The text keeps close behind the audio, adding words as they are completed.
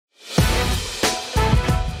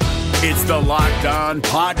It's the Locked On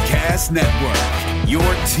Podcast Network, your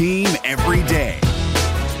team every day.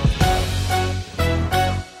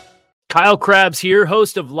 Kyle Krabs here,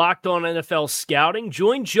 host of Locked On NFL Scouting.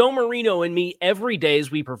 Join Joe Marino and me every day as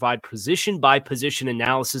we provide position-by-position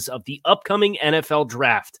analysis of the upcoming NFL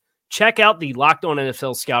Draft. Check out the Locked On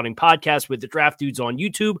NFL Scouting podcast with the Draft Dudes on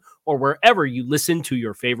YouTube or wherever you listen to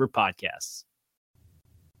your favorite podcasts.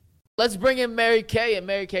 Let's bring in Mary Kay, and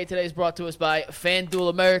Mary Kay today is brought to us by FanDuel,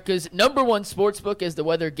 America's #1 sportsbook. As the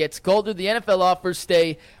weather gets colder, the NFL offers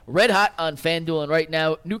stay red hot on FanDuel, and right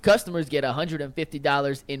now, new customers get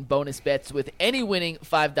 $150 in bonus bets with any winning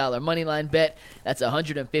 $5 moneyline bet. That's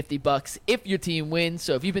 $150 if your team wins.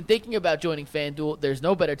 So if you've been thinking about joining FanDuel, there's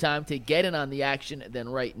no better time to get in on the action than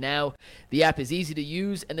right now. The app is easy to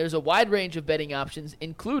use, and there's a wide range of betting options,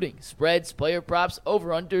 including spreads, player props,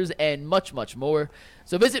 over-unders, and much, much more.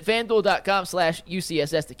 So visit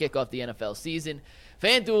FanDuel.com/UCSS to kick off the NFL season.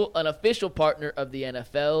 FanDuel, an official partner of the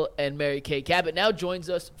NFL, and Mary Kay Cabot now joins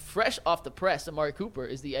us fresh off the press. Amari Cooper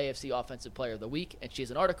is the AFC Offensive Player of the Week, and she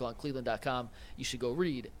has an article on Cleveland.com you should go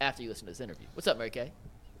read after you listen to this interview. What's up, Mary Kay?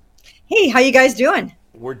 Hey, how you guys doing?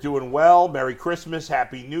 We're doing well. Merry Christmas,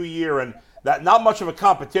 Happy New Year, and that not much of a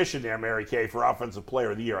competition there, Mary Kay, for Offensive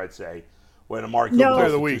Player of the Year, I'd say. When Amari Cooper Player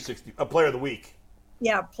of the Week, Player of the Week.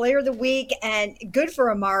 Yeah, Player of the Week, and good for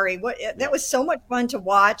Amari. That was so much fun to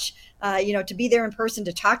watch. To be there in person,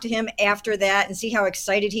 to talk to him after that and see how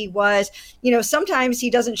excited he was. Sometimes he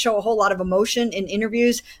doesn't show a whole lot of emotion in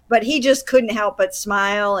interviews, but he just couldn't help but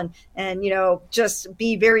smile and just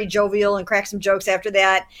be very jovial and crack some jokes after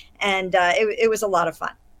that. And it was a lot of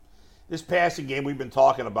fun. This passing game, we've been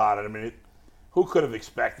talking about it. I mean, who could have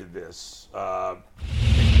expected this?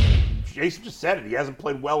 Jason just said it. He hasn't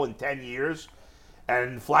played well in 10 years.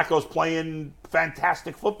 And Flacco's playing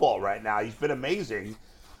fantastic football right now. He's been amazing,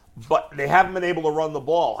 but they haven't been able to run the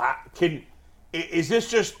ball. Is this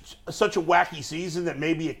just such a wacky season that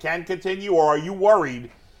maybe it can continue, or are you worried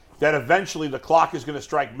that eventually the clock is going to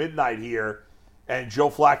strike midnight here and Joe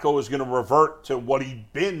Flacco is going to revert to what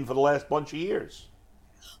he'd been for the last bunch of years?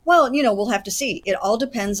 Well, we'll have to see. It all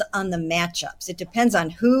depends on the matchups. It depends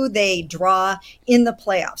on who they draw in the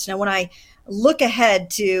playoffs. Now, when I look ahead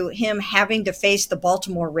to him having to face the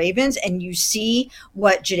Baltimore Ravens, and you see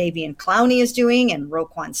what Jadeveon Clowney is doing, and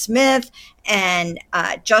Roquan Smith, and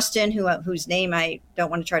Justin, whose name I don't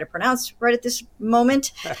want to try to pronounce right at this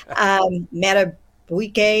moment,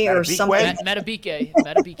 Matabike or something.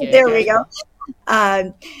 Matabike. There we go.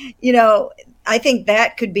 I think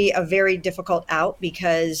that could be a very difficult out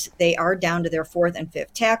because they are down to their fourth and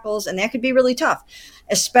fifth tackles, and that could be really tough,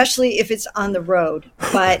 especially if it's on the road.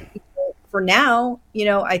 But for now,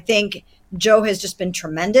 I think Joe has just been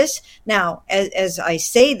tremendous. Now, as I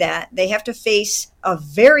say that, they have to face a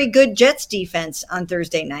very good Jets defense on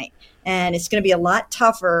Thursday night, and it's going to be a lot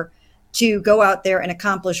tougher to go out there and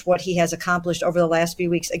accomplish what he has accomplished over the last few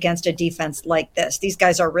weeks against a defense like this. These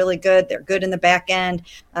guys are really good. They're good in the back end.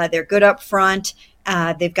 They're good up front.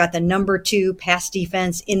 They've got the number 2 pass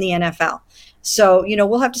defense in the NFL. So,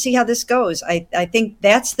 we'll have to see how this goes. I think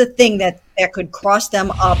that's the thing that could cross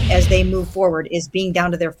them up as they move forward, is being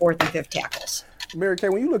down to their fourth and fifth tackles. Mary Kay,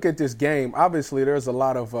 when you look at this game, obviously there's a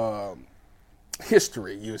lot of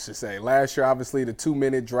history, you should say. Last year, obviously, the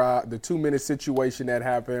 2-minute drive, the 2-minute situation that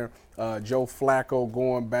happened, Joe Flacco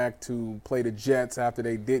going back to play the Jets after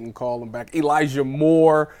they didn't call him back, Elijah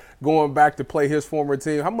Moore going back to play his former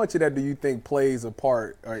team. How much of that do you think plays a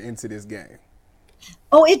part into this game?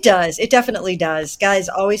 Oh, it does. It definitely does. Guys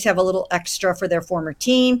always have a little extra for their former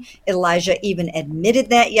team. Elijah even admitted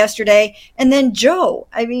that yesterday. And then Joe,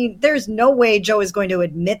 there's no way Joe is going to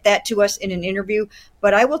admit that to us in an interview.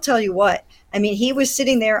 But I will tell you what, he was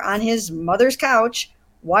sitting there on his mother's couch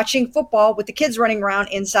watching football with the kids running around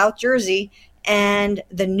in South Jersey. And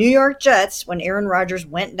the New York Jets, when Aaron Rodgers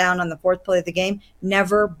went down on the fourth play of the game,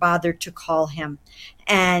 never bothered to call him.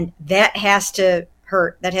 And that has to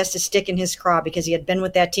hurt. That has to stick in his craw because he had been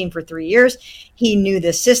with that team for 3 years. He knew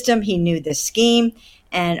the system. He knew the scheme.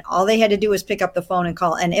 And all they had to do was pick up the phone and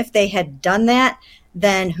call. And if they had done that,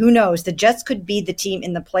 then who knows? The Jets could be the team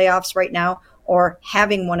in the playoffs right now, or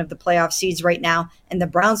having one of the playoff seeds right now, and the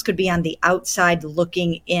Browns could be on the outside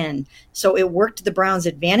looking in. So it worked to the Browns'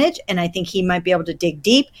 advantage, and I think he might be able to dig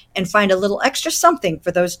deep and find a little extra something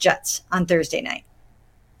for those Jets on Thursday night.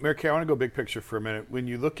 Mary Kay, I want to go big picture for a minute. When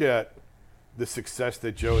you look at the success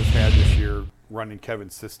that Joe has had this year running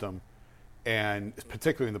Kevin's system, and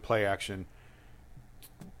particularly in the play action,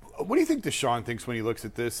 what do you think Deshaun thinks when he looks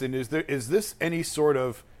at this? And is this any sort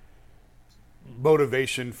of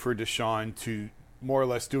motivation for Deshaun to more or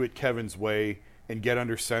less do it Kevin's way and get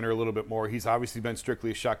under center a little bit more. He's obviously been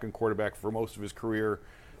strictly a shotgun quarterback for most of his career.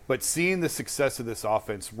 But seeing the success of this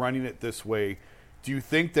offense, running it this way, do you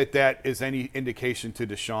think that is any indication to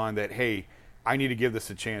Deshaun that, hey, I need to give this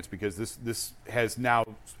a chance because this has now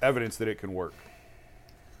evidence that it can work?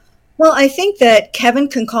 Well, I think that Kevin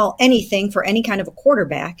can call anything for any kind of a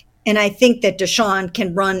quarterback. And I think that Deshaun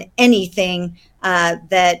can run anything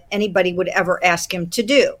that anybody would ever ask him to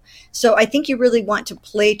do. So I think you really want to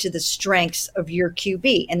play to the strengths of your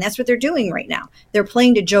QB. And that's what they're doing right now. They're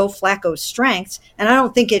playing to Joe Flacco's strengths. And I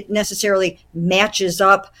don't think it necessarily matches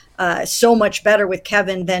up so much better with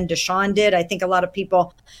Kevin than Deshaun did. I think a lot of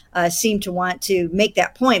people seem to want to make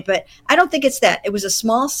that point. But I don't think it's that. It was a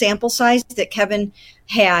small sample size that Kevin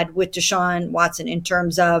had with Deshaun Watson in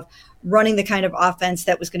terms of running the kind of offense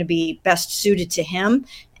that was going to be best suited to him.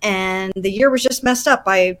 And the year was just messed up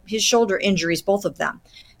by his shoulder injuries, both of them.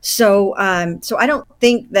 So I don't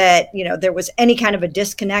think that, there was any kind of a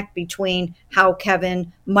disconnect between how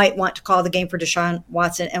Kevin might want to call the game for Deshaun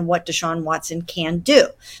Watson and what Deshaun Watson can do.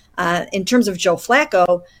 In terms of Joe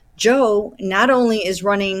Flacco, Joe not only is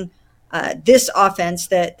running this offense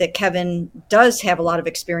that Kevin does have a lot of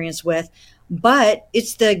experience with, but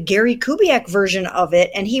it's the Gary Kubiak version of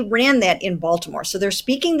it, and he ran that in Baltimore. So they're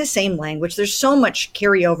speaking the same language. There's so much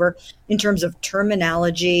carryover in terms of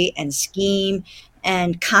terminology and scheme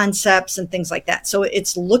and concepts and things like that. So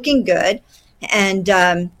it's looking good, and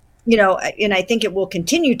and I think it will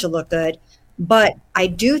continue to look good. But I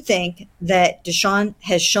do think that Deshaun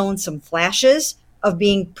has shown some flashes of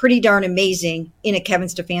being pretty darn amazing in a Kevin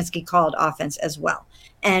Stefanski called offense as well,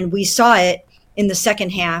 and we saw it in the second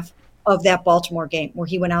half of that Baltimore game where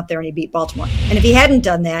he went out there and he beat Baltimore. And if he hadn't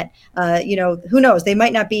done that, who knows? They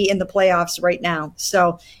might not be in the playoffs right now.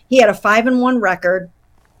 So he had a 5-1 record.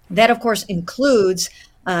 That, of course, includes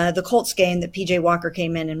the Colts game that PJ Walker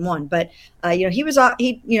came in and won. But he was off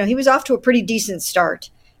to a pretty decent start.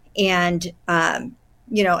 And and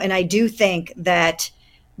I do think that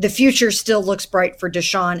the future still looks bright for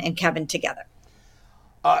Deshaun and Kevin together.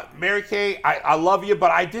 Mary Kay, I love you,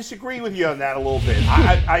 but I disagree with you on that a little bit.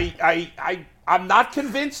 I'm not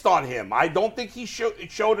convinced on him. I don't think he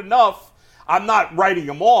showed enough. I'm not writing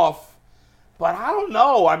him off, but I don't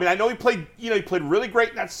know. I mean, I know he played really great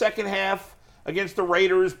in that second half against the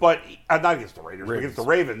Raiders, but not against the Raiders, but against the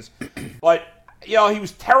Ravens. But he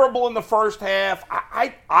was terrible in the first half.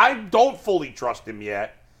 I don't fully trust him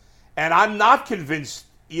yet, and I'm not convinced.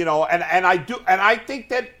 And I think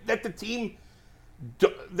that the team.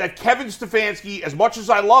 That Kevin Stefanski, as much as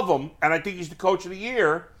I love him, and I think he's the coach of the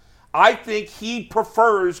year, I think he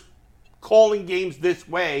prefers calling games this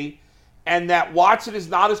way, and that Watson is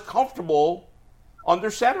not as comfortable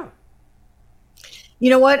under center. You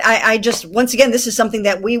know what? I just, once again, this is something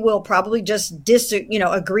that we will probably just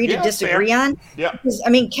agree to disagree fair. on. Yeah. Because,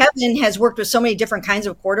 Kevin has worked with so many different kinds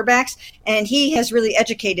of quarterbacks, and he has really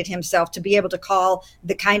educated himself to be able to call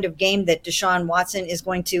the kind of game that Deshaun Watson is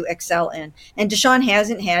going to excel in. And Deshaun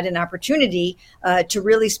hasn't had an opportunity to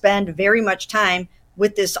really spend very much time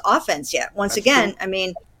with this offense yet. Once again,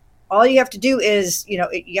 true. All you have to do is, you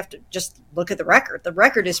have to just look at the record. The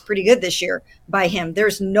record is pretty good this year by him.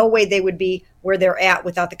 There's no way they would be where they're at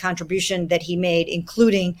without the contribution that he made,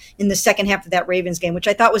 including in the second half of that Ravens game, which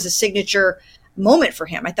I thought was a signature moment for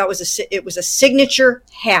him. I thought it was a signature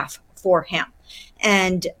half for him.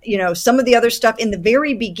 And, some of the other stuff in the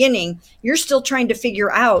very beginning, you're still trying to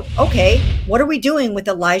figure out, okay, what are we doing with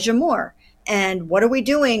Elijah Moore? And what are we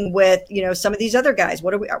doing with, some of these other guys?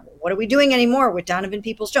 What are we doing anymore with Donovan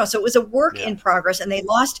Peoples-Jones? So it was a work in progress, and they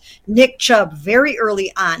lost Nick Chubb very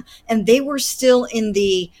early on, and they were still in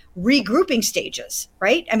the regrouping stages,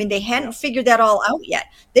 right? They hadn't figured that all out yet.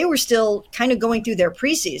 They were still kind of going through their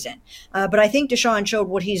preseason. But I think Deshaun showed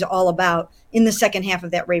what he's all about in the second half of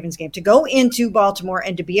that Ravens game. To go into Baltimore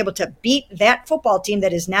and to be able to beat that football team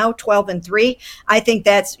that is now 12-3, I think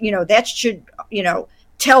that should,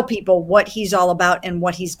 tell people what he's all about and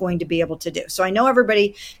what he's going to be able to do. So I know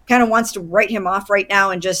everybody kind of wants to write him off right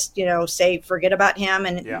now and just, say, forget about him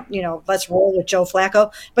and, let's roll with Joe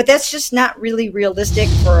Flacco. But that's just not really realistic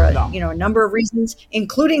for a number of reasons,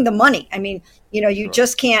 including the money. You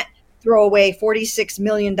just can't throw away $46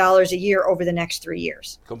 million a year over the next 3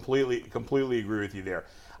 years. Completely agree with you there.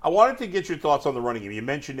 I wanted to get your thoughts on the running game. You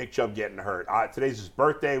mentioned Nick Chubb getting hurt. Today's his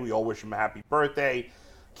birthday. We all wish him a happy birthday.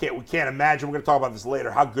 We can't imagine, we're going to talk about this later,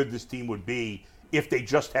 how good this team would be if they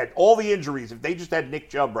just had all the injuries, if they just had Nick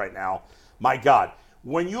Chubb right now. My God.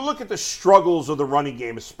 When you look at the struggles of the running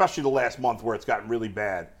game, especially the last month where it's gotten really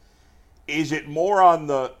bad, is it more on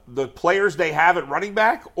the players they have at running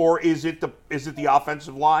back, or is it the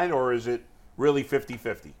offensive line, or is it really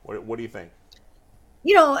 50-50? What do you think?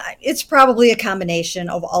 It's probably a combination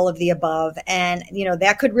of all of the above. And,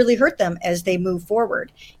 that could really hurt them as they move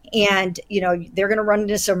forward. And, they're going to run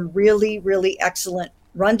into some really, really excellent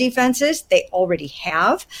run defenses. They already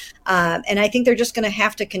have. And I think they're just going to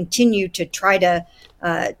have to continue to try to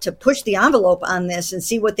push the envelope on this and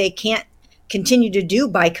see what they can't continue to do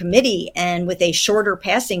by committee and with a shorter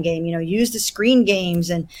passing game, use the screen games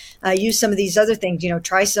and use some of these other things,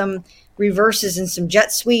 try some reverses and some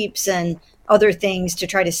jet sweeps and other things to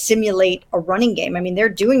try to simulate a running game. I mean, they're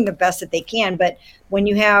doing the best that they can, but when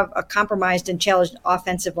you have a compromised and challenged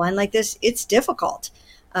offensive line like this, it's difficult.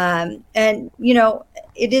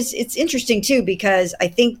 It's interesting too, because I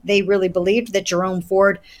think they really believed that Jerome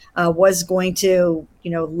Ford was going to,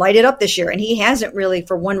 light it up this year. And he hasn't really,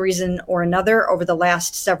 for one reason or another, over the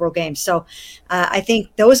last several games. So I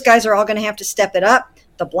think those guys are all going to have to step it up.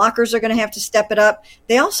 The blockers are going to have to step it up.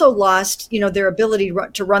 They also lost, their ability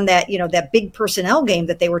to run that, that big personnel game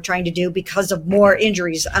that they were trying to do because of more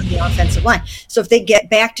injuries on the offensive line. So if they get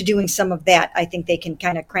back to doing some of that, I think they can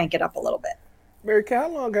kind of crank it up a little bit. Mary Kay, how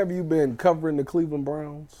long have you been covering the Cleveland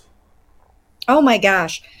Browns? Oh my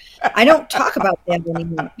gosh. I don't talk about them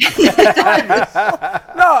anymore.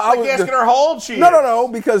 I was asking her how old she is. No,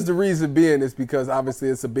 because the reason being is because obviously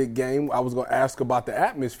it's a big game. I was going to ask about the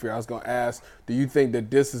atmosphere. I was going to ask, do you think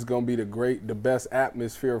that this is going to be the best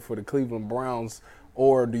atmosphere for the Cleveland Browns,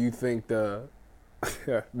 or do you think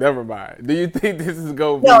never mind. Do you think this is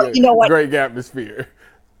going to be a great atmosphere?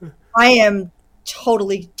 I am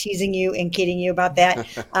totally teasing you and kidding you about that.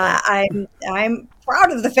 I'm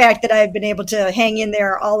proud of the fact that I've been able to hang in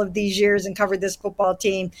there all of these years and cover this football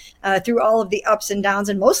team through all of the ups and downs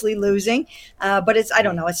and mostly losing. But I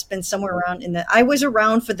don't know, it's been somewhere around I was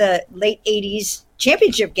around for the late 80s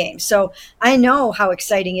championship game. So I know how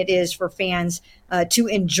exciting it is for fans to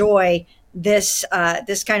enjoy this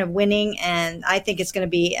kind of winning. And I think it's going to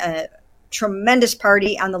be a tremendous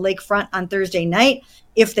party on the lakefront on Thursday night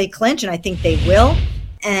if they clinch, and I think they will.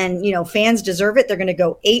 And, fans deserve it. They're going to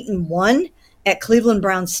go 8-1 at Cleveland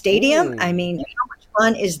Browns Stadium. I mean, how much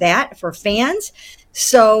fun is that for fans?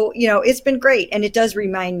 So, it's been great. And it does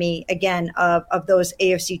remind me, again, of those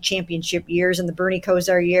AFC championship years and the Bernie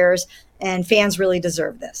Kosar years. And fans really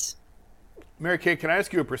deserve this. Mary Kay, can I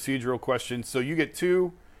ask you a procedural question? So you get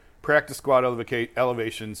 2 practice squad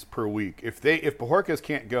elevations per week. If Bajorquez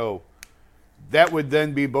can't go, that would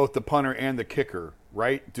then be both the punter and the kicker,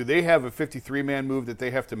 right? Do they have a 53-man move that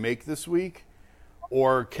they have to make this week?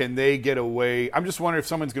 Or can they get away? I'm just wondering if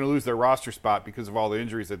someone's going to lose their roster spot because of all the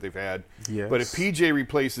injuries that they've had. Yes. But if PJ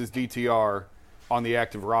replaces DTR on the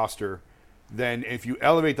active roster, then if you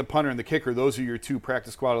elevate the punter and the kicker, those are your 2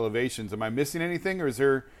 practice squad elevations. Am I missing anything, or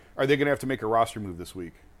are they going to have to make a roster move this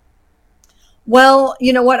week? Well,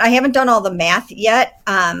 you know what? I haven't done all the math yet,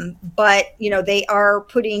 but, they are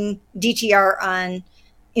putting DTR on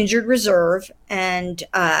injured reserve. And,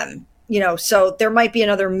 so there might be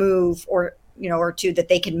another move or 2 that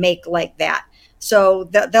they can make like that. So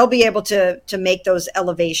they'll be able to make those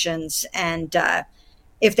elevations. And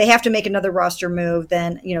if they have to make another roster move,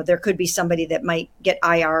 then, there could be somebody that might get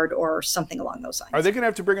IR'd or something along those lines. Are they going to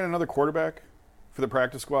have to bring in another quarterback for the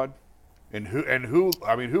practice squad? And who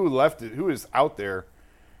left it? Who is out there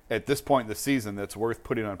at this point in the season that's worth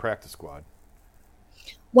putting on practice squad?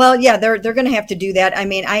 Well, yeah, they're going to have to do that. I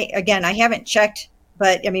mean, I haven't checked,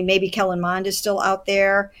 but I mean, maybe Kellen Mond is still out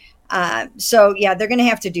there. So yeah, they're going to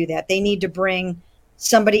have to do that. They need to bring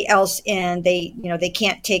somebody else in. They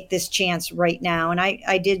can't take this chance right now. And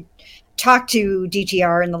I did talk to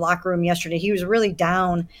DTR in the locker room yesterday. He was really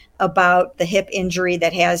down about the hip injury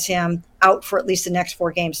that has him out for at least the next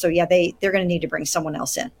 4 games. So yeah, they're going to need to bring someone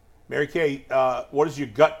else in. Mary Kay, what does your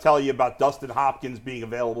gut tell you about Dustin Hopkins being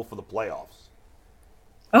available for the playoffs?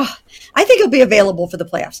 Oh, I think he'll be available for the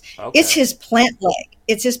playoffs. Okay. It's his plant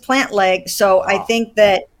leg. So I think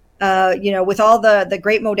that, with all the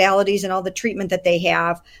great modalities and all the treatment that they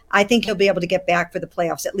have, I think he'll be able to get back for the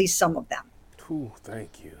playoffs, at least some of them. Ooh,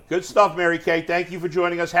 thank you. Good stuff, Mary Kay. Thank you for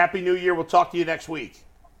joining us. Happy New Year. We'll talk to you next week.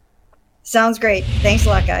 Sounds great. Thanks a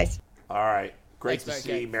lot, guys. All right. Great to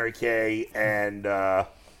see Mary Kay. And,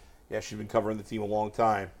 she's been covering the team a long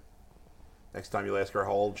time. Next time you'll ask her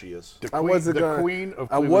how old she is. I wasn't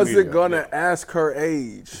going to ask her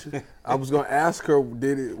age. I was going to ask her, was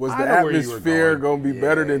the atmosphere going to be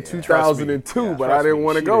better than 2002? But I didn't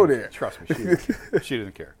want to go there. Trust me, she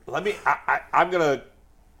doesn't care.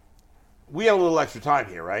 We have a little extra time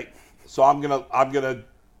here, right? So I'm gonna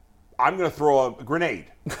throw a grenade.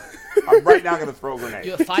 I'm right now gonna throw a grenade.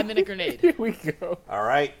 Do a 5-minute grenade. Here we go. All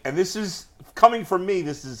right, and this is coming from me.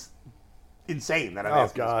 This is insane that I'm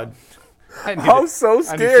asking. God. I'm so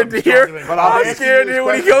scared to hear. I'm scared to hear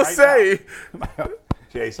what he gonna say.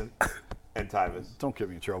 Jason and Tyvis. Don't get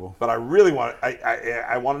me in trouble. But I really want to.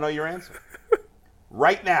 I want to know your answer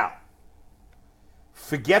right now.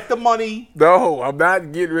 Forget the money. No, I'm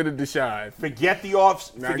not getting rid of Deshaun. Forget the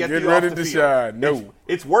off. Not forget getting the rid off of the Deshaun. field. No,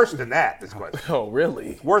 it's worse than that. This question. Oh, really?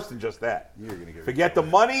 It's worse than just that. You're gonna get Forget the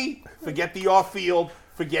money. Forget the off field.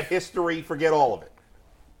 Forget history. Forget all of it.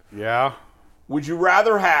 Yeah. Would you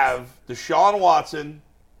rather have Deshaun Watson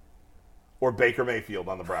or Baker Mayfield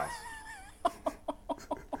on the Browns?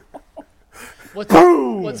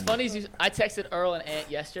 What's funny is I texted Earl and Ant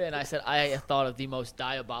yesterday, and I said I thought of the most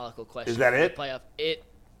diabolical question. Is that for the it? Playoff. It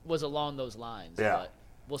was along those lines. Yeah. But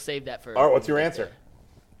we'll save that for. All right. What's your answer?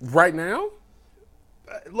 Right now?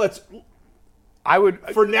 I would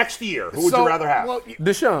For next year, who would you rather have? Well,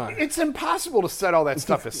 Deshaun. it's impossible to set all that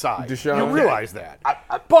stuff aside. Deshaun. You Okay. realize that.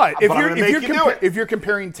 But But if I'm you're gonna make you do it. if you're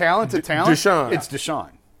comparing talent to talent, Deshaun. it's Deshaun.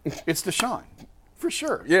 It's Deshaun. For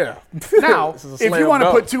sure. Yeah. Now, This is a if you slam want to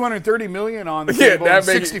dunk. put $230 million on the Yeah, table, that and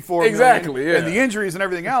make it- 64 exactly, million, yeah. and the injuries and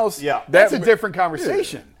everything else, Yeah. that's That- a different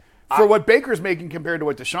conversation. For what Baker's making compared to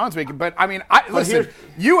what Deshaun's making, but I mean, listen.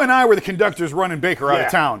 You and I were the conductors running Baker out Yeah.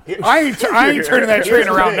 of town. I ain't turning that train Here's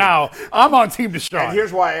the around thing. now. I'm on Team Deshaun. And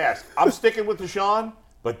here's why I asked. I'm sticking with Deshaun,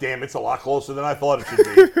 but damn, it's a lot closer than I thought it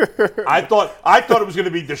should be. I thought it was going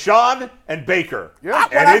to be Deshaun and Baker. Yeah.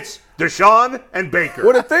 And it's Deshaun and Baker.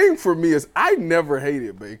 Well, the thing for me is I never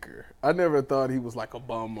hated Baker. I never thought he was like a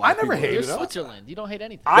bum. I never hated You're it. Switzerland. You don't hate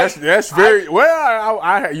anything. That's very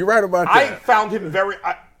well. You're right about I that. found him very.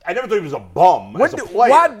 I never thought he was a bum as a player.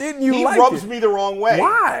 Why didn't you he like rubs it? me the wrong way.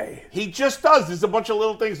 Why? He just does. There's a bunch of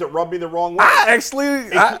little things that rub me the wrong way.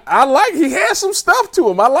 I like. He had some stuff to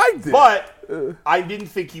him. I liked it. But I didn't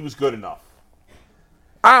think he was good enough.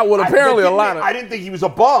 Apparently I didn't think he was a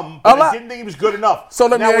bum, but I didn't think he was good enough. So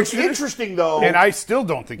let me now, ask what's you this. interesting, though. And I still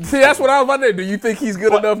don't think. See, that's what I was about to say. Do you think he's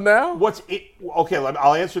good enough now? Okay,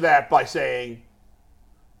 I'll answer that by saying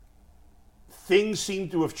things seem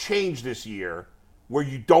to have changed this year where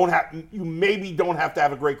you maybe don't have to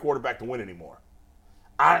have a great quarterback to win anymore.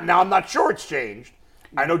 Now, I'm not sure it's changed.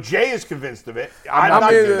 I know Jay is convinced of it. I'm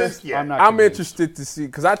not convinced yet. I'm interested to see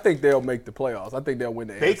because I think they'll make the playoffs. I think they'll win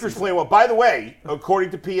the Baker's AFC. playing well. By the way,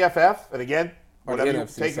 according to PFF, and again, Or the whatever you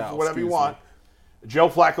NFC take it South, for whatever you excuse want, Joe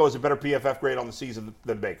Flacco has a better PFF grade on the season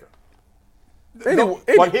than Baker.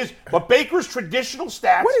 But Baker's traditional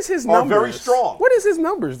stats What is his are numbers? very strong. What is his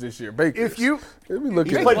numbers this year, Baker? Let me look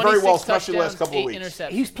He's at played it. very well, 26 especially the last couple of touchdowns, weeks. 8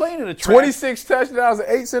 interceptions. He's playing in a trash. 26 touchdowns and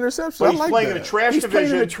 8 interceptions. But I he's like playing that. in a trash He's division.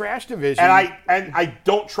 playing in a trash division. And I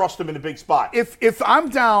don't trust him in a big spot. If I'm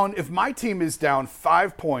down, if my team is down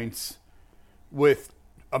 5 points with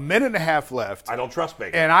a minute and a half left, I don't trust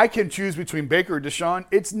Baker. and I can choose between Baker or Deshaun,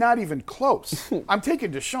 it's not even close. I'm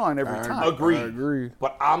taking Deshaun every time. Agreed. I agree.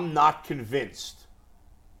 But I'm not convinced.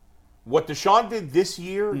 What Deshaun did this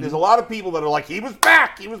year, there's a lot of people that are like, he was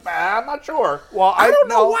back. I'm not sure. Well, I don't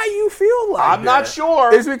know why you feel like I'm not that.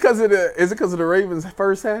 sure. Is it because of the Ravens'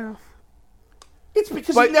 first half? It's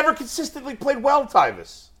because he never consistently played well,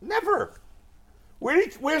 Tyvis. Never.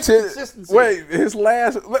 Where's the consistency? Wait,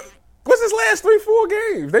 what's his last 3-4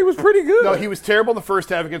 games? They was pretty good. No, he was terrible in the first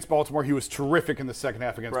half against Baltimore. He was terrific in the second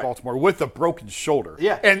half against Right. Baltimore with a broken shoulder.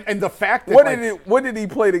 Yeah. And the fact that What did he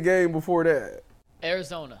play the game before that?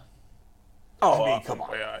 Arizona. I mean, come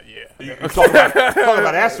on. Yeah. You're talking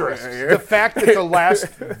about asterisks. the fact that the last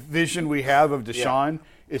vision we have of Deshaun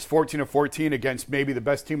is 14-14 against maybe the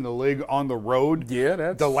best team in the league on the road. Yeah,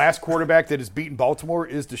 that's the last quarterback that has beaten Baltimore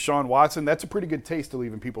is Deshaun Watson. That's a pretty good taste to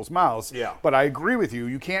leave in people's mouths. Yeah. But I agree with you.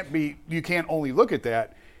 You can't only look at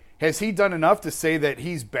that. Has he done enough to say that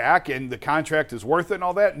he's back and the contract is worth it and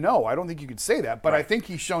all that? No, I don't think you could say that. But I think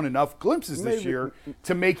he's shown enough glimpses this year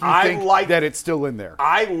to make you think that it's still in there.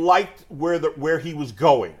 I liked where he was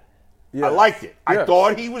going. Yeah. I liked it. I Yes.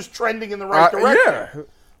 thought he was trending in the right direction. Yeah.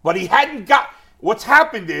 But he hadn't got. What's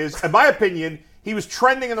happened is, in my opinion, he was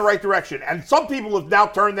trending in the right direction. And some people have now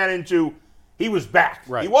turned that into he was back.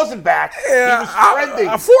 Right. He wasn't back. Yeah, he was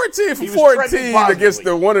trending. 14 for He was trending 14 against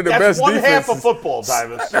one of the That's best one defenses. half of football,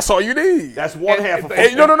 Davis. That's all you need. That's one half of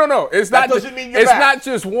Hey, football. no. It's That not. doesn't mean you're it's back. not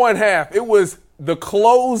just one half. It was the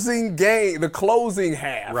closing game, the closing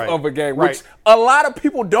half Right. of a game, Right. which a lot of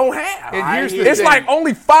people don't have. And here's the it's thing. like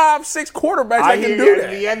only 5-6 quarterbacks I that hear can you. do In that.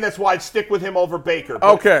 the end, that's why I'd stick with him over Baker.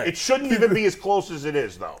 But Okay. It shouldn't even be as close as it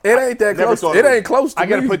is, though. It ain't that Never close. thought It would ain't be. close to I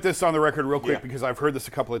got to me. put this on the record real quick Yeah. because I've heard this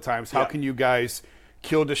a couple of times. How Yeah. can you guys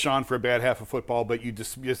kill Deshaun for a bad half of football, but you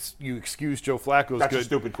you excuse Joe Flacco's That's good. a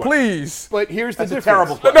stupid question. Please. But here's the That's a difference.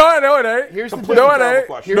 terrible question. No, it ain't. Here's the Completely difference. terrible No, it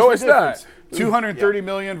question. ain't. No, it's the not. difference. $230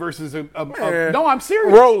 million versus a no, I'm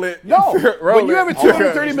serious. Roll it. No, Roll when you it. have a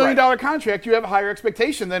 $230 million Right. contract, you have a higher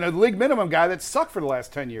expectation than a league minimum guy that's sucked for the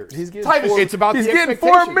last 10 years. He's getting Tyvus, it's about he's the getting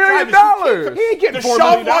expectation. $4 million. Tyvus, he ain't getting $4 Deshaun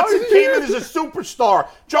million. Watson came in as a superstar.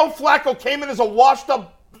 Joe Flacco came in as a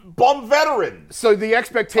washed-up bum veteran. So the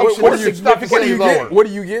expectations What are do you significantly lower. get? What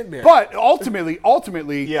do you get there? But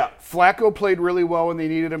ultimately, Yeah. Flacco played really well when they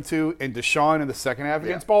needed him to, and Deshaun in the second half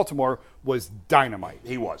against Baltimore was dynamite.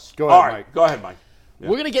 He was. Go ahead, All right, Mike. Go ahead, Mike. We're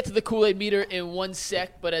going to get to the Kool-Aid meter in 1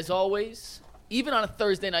 sec, but as always, even on a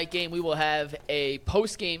Thursday night game, we will have a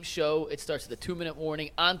post-game show. It starts with a 2-minute warning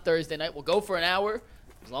on Thursday night. We'll go for an hour,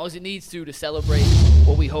 as long as it needs to celebrate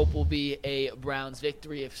what we hope will be a Browns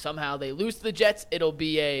victory. If somehow they lose to the Jets, it'll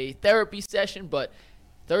be a therapy session, but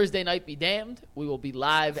Thursday night be damned. We will be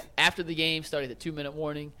live after the game, starting at the 2-minute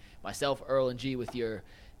warning. Myself, Earl, and G with your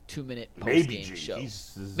 2-minute Maybe post-game G. show.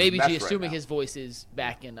 He's a Maybe mess G, right assuming now. his voice is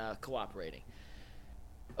back and cooperating.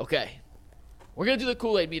 Okay. We're going to do the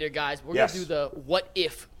Kool-Aid meter, guys. We're Yes. going to do the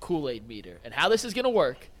what-if Kool-Aid meter. And how this is going to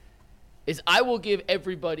work is I will give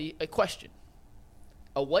everybody a question,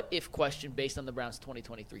 a what-if question based on the Browns'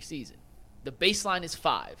 2023 season. The baseline is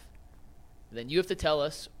 5. Then you have to tell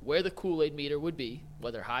us where the Kool-Aid meter would be,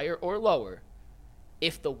 whether higher or lower,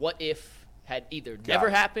 if the what-if had either never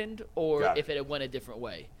it. happened or Got if it. it had went a different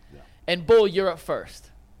way. Yeah. And, Bull, you're up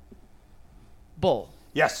first. Bull,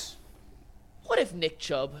 Yes. what if Nick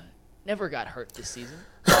Chubb never got hurt this season?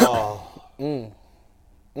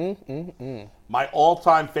 My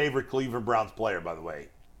all-time favorite Cleveland Browns player, by the way,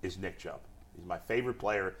 is Nick Chubb. He's my favorite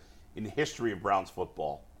player in the history of Browns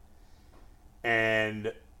football.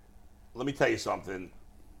 And let me tell you something.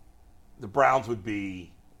 The Browns would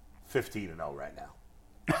be 15-0 right now.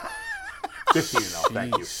 15-0,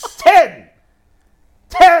 thank you. 10!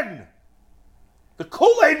 10! The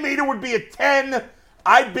Kool-Aid meter would be a 10.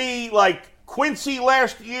 I'd be like Quincy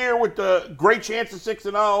last year with the great chance of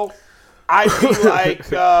 6-0. I'd be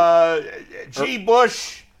like G.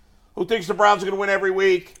 Bush, who thinks the Browns are going to win every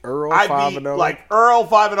week. Earl I'd 5-0. be like Earl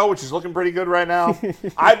 5-0, which is looking pretty good right now.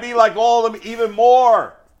 I'd be like all of them, even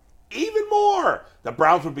more. Even more. The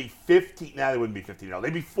Browns would be 15. Now they wouldn't be 15-0.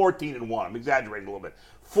 They'd be 14-1. I'm exaggerating a little bit.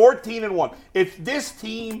 14-1. If this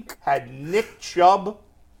team had Nick Chubb,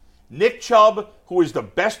 who is the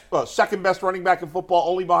best, second best running back in football,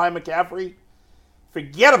 only behind McCaffrey,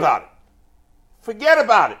 forget about it. Forget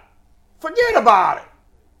about it. Forget about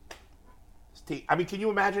it. This team, I mean, can you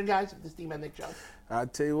imagine, guys, if this team had Nick Chubb? I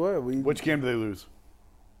tell you what, Which game did they lose?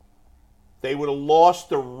 They would have lost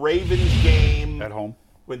the Ravens game At home?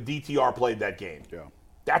 when DTR played that game. Yeah.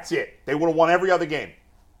 That's it. They would have won every other game.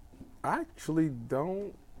 I actually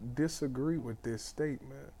don't disagree with this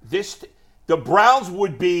statement. The Browns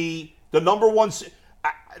would be the number one.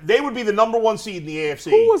 They would be the number one seed in the AFC.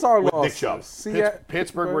 Who was our with losses? Nick Chubb?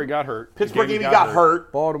 Pittsburgh, where he got hurt. Pittsburgh The game game he got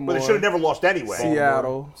hurt. Baltimore. But they should have never lost anyway.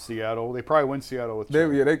 Seattle. They probably win Seattle with They,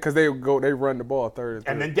 Chubb. yeah, because they run the ball third.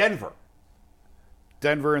 And then Denver.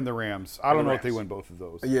 Denver and the Rams. I don't know if they Rams. win both of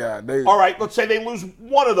those. yeah, they. All right, let's say they lose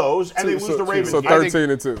one of those and they lose the Ravens So game.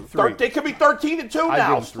 13-2. They could be 13-2 give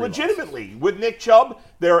now, them 3 legitimately. With Nick Chubb,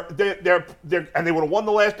 they're and they would have won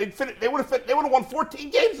the last. They would have won 14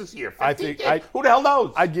 games this year. 15 games. Who the hell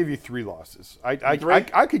knows? I'd give you 3 losses. I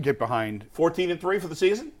could get behind. 14-3 for the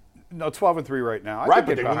season. No, 12-3 right now. Right,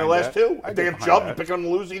 but they won the last 2. If they have Chubb, you pick them to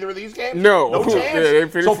lose either of these games? No. chance. Yeah, they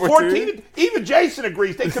finished so 14. Even Jason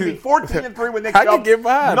agrees they could be 14-3 with Nick I Chubb, could get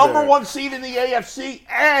behind number that. 1 seed in the AFC,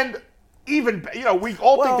 and even we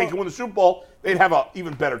all think they can win the Super Bowl. They'd have an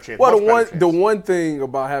even better chance. Well, much better the chance. one thing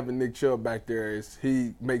about having Nick Chubb back there is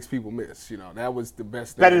he makes people miss. That was the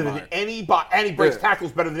best thing. better about than it. anybody, and he breaks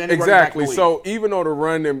tackles better than any Exactly. running back in the league. So even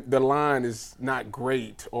though the line is not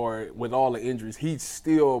great, or with all the injuries, he'd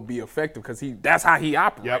still be effective because that's how he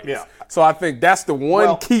operates. Yep. Yeah. So I think that's the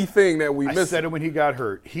one key thing that we I miss. said it when he got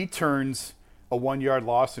hurt. He turns a 1-yard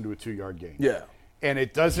loss into a 2-yard gain. Yeah. And you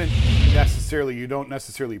don't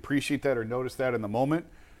necessarily appreciate that or notice that in the moment.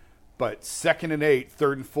 But 2nd and 8,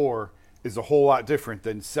 3rd and 4 is a whole lot different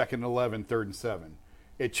than 2nd and 11, 3rd and 7.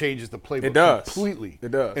 It changes the playbook completely. It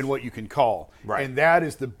does. And what you can call. Right. And that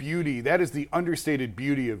is the beauty. That is the understated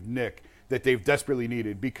beauty of Nick that they've desperately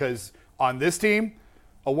needed. Because on this team,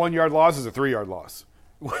 a 1-yard loss is a 3-yard loss.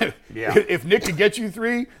 Yeah. If Nick can get you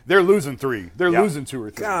 3, they're losing 3. They're losing 2 or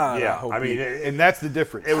 3. God, Yeah, And that's the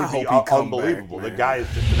difference. It would I be hope he come unbelievable. back, The man. guy is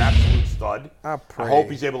just an absolute stud. I pray. hope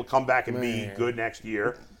he's able to come back and be good next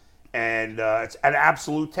year. And it's an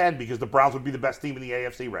absolute 10 because the Browns would be the best team in the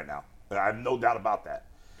AFC right now. I have no doubt about that.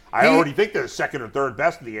 I already think they're second or third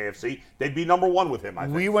best in the AFC. They'd be number one with him, I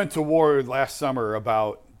think. We went to war last summer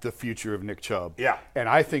about the future of Nick Chubb. Yeah. And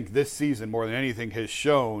I think this season, more than anything, has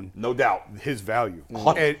shown no doubt his value.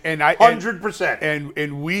 100%.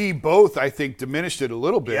 And we both, I think, diminished it a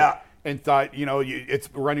little bit. Yeah. And thought, it's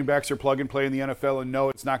running backs are plug and play in the NFL, and no,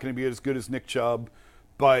 it's not going to be as good as Nick Chubb,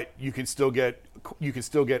 but you can still get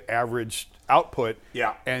average output.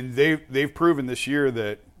 Yeah. And they've proven this year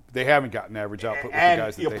that they haven't gotten average output with the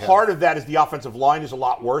guys that they have. Part of that is the offensive line is a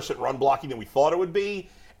lot worse at run blocking than we thought it would be.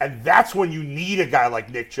 And that's when you need a guy like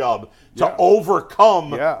Nick Chubb to overcome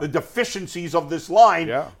the deficiencies of this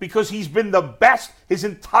line because he's been the best his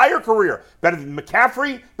entire career. Better than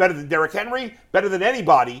McCaffrey, better than Derrick Henry, better than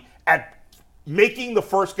anybody at making the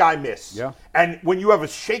first guy miss. Yeah. And when you have a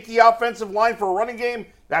shaky offensive line for a running game,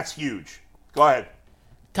 that's huge. Go ahead.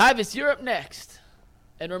 Tyvis, you're up next.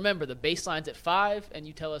 And remember, the baseline's at 5, and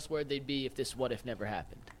you tell us where they'd be if this what if never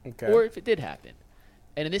happened. Okay. Or if it did happen.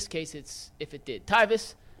 And in this case, it's if it did.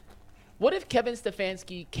 Tyvis, what if Kevin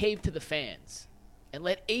Stefanski caved to the fans and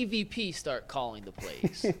let AVP start calling the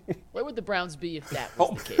plays? Where would the Browns be if that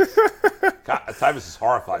was the case? God, Tyvis is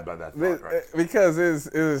horrified by that thought, right? Because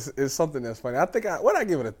it's something that's funny. I think I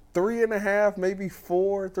give it a 3.5, maybe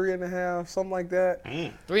 4, 3.5, something like that.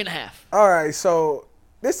 3.5. All right, so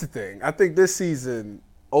this is the thing. I think this season,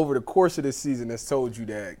 over the course of this season, has told you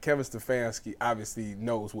that Kevin Stefanski obviously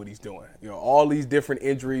knows what he's doing. All these different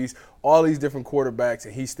injuries, all these different quarterbacks,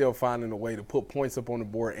 and he's still finding a way to put points up on the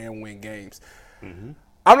board and win games. Mm-hmm.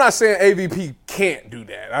 I'm not saying AVP can't do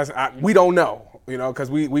that. We don't know, because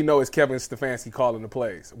we know it's Kevin Stefanski calling the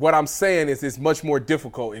plays. What I'm saying is it's much more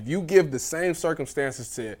difficult. If you give the same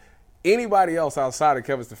circumstances to anybody else outside of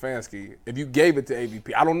Kevin Stefanski, if you gave it to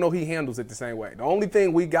AVP, I don't know he handles it the same way. The only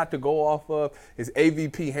thing we got to go off of is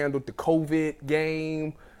AVP handled the COVID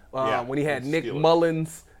game when he had Nick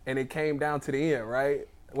Mullins, and it came down to the end, right?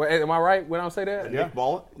 Am I right when I say that? Nick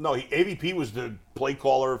Mullins? No, AVP was the play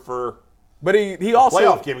caller for but he also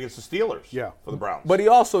playoff game against the Steelers for the Browns. But he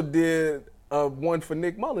also did one for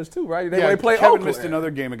Nick Mullins too, right? They played Kevin Oakland. Missed another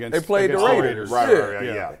game against the Raiders.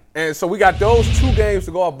 Right. And so we got those 2 games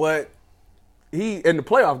to go off, but he in the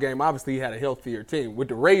playoff game, obviously he had a healthier team. With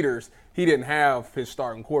the Raiders, he didn't have his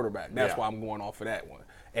starting quarterback. That's why I'm going off of that one.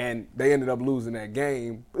 And they ended up losing that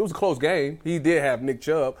game. It was a close game. He did have Nick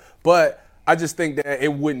Chubb, but I just think that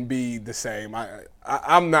it wouldn't be the same.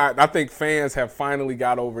 I think fans have finally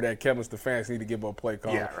got over that Kevin Stefanski need to give up play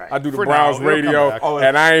call. Yeah, right. I do the For Browns now, it'll radio, come back.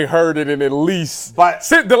 and I ain't heard it in at least. But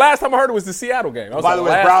the last time I heard it was the Seattle game. By the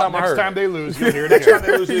way, Next time they lose, you'll hear it next again.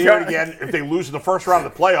 time they lose, you'll hear it again. If they lose in the first round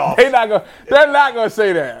of the playoffs, they're not gonna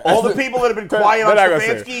say that. all the people that have been quiet on They're not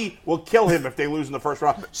gonna Stefanski will kill him if they lose in the first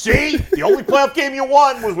round. See, the only playoff game you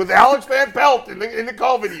won was with Alex Van Pelt in the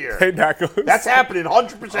COVID year. They're not gonna That's happening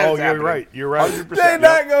 100%. Oh, you're right. You're right. 100%. They're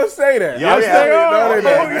not gonna say that. Yes, they are. No, they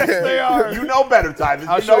don't. Yes, they are. You know better, Tyvis.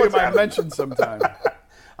 I'll You show know you what's my happening. mention sometime.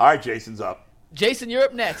 All right, Jason's up. Jason, you're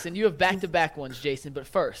up next, and you have back-to-back ones, Jason. But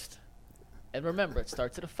first, and remember, it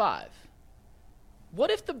starts at a 5.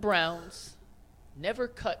 What if the Browns never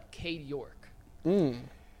cut Cade York?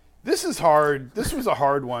 This is hard. This was a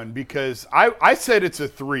hard one because I said it's a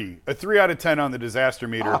 3 out of 10 on the disaster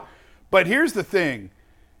meter. But here's the thing.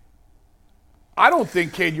 I don't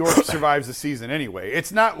think Cade York survives the season anyway.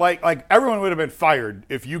 It's not like everyone would have been fired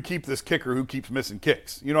if you keep this kicker who keeps missing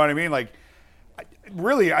kicks. You know what I mean?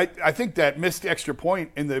 Really, I think that missed extra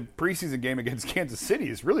point in the preseason game against Kansas City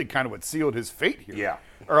is really kind of what sealed his fate here. Yeah.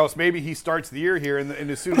 Or else maybe he starts the year here, and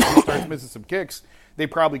as soon as he starts missing some kicks, they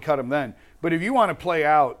probably cut him then. But if you want to play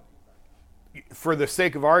out, for the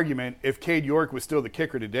sake of argument, if Cade York was still the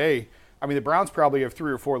kicker today, I mean, the Browns probably have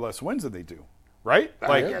 3 or 4 less wins than they do. Right?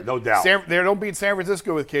 Yeah, no doubt. They don't beat San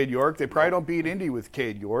Francisco with Cade York. They probably don't beat Indy with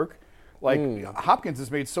Cade York. Hopkins has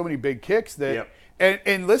made so many big kicks that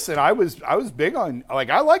and listen, I was big on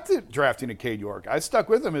I liked the drafting of Cade York. I stuck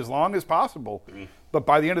with him as long as possible. But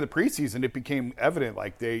by the end of the preseason it became evident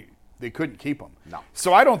they couldn't keep him. No.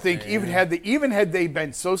 So I don't think even had they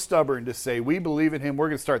been so stubborn to say we believe in him, we're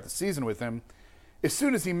going to start the season with him. As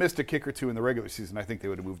soon as he missed a kick or 2 in the regular season, I think they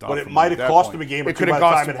would have moved on. But it might have cost him a game or 2 by the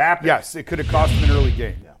time it happened. Yes, it could have cost him an early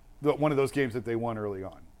game. Yeah. One of those games that they won early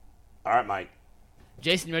on. All right, Mike.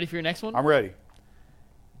 Jason, you ready for your next one? I'm ready.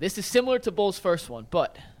 This is similar to Bull's first one,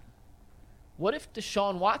 but what if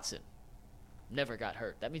Deshaun Watson never got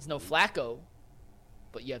hurt? That means no Flacco,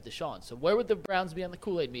 but you have Deshaun. So where would the Browns be on the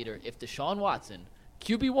Kool-Aid meter if Deshaun Watson,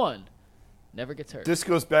 QB1, never gets hurt? This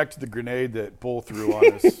goes back to the grenade that Bull threw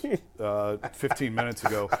on us 15 minutes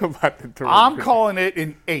ago. I'm calling it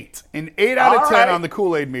an 8. An 8 out of 10 on the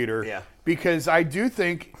Kool-Aid meter. Yeah. Because I do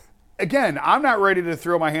think, again, I'm not ready to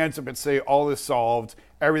throw my hands up and say all is solved,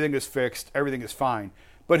 everything is fixed, everything is fine.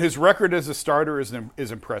 But his record as a starter is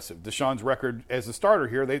impressive. Deshaun's record as a starter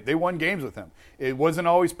here, they won games with him. It wasn't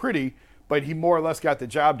always pretty, but he more or less got the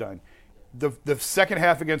job done. The second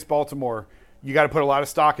half against Baltimore, you got to put a lot of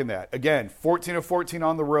stock in that. Again, 14 of 14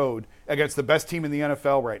 on the road against the best team in the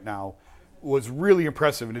NFL right now was really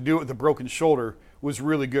impressive. And to do it with a broken shoulder was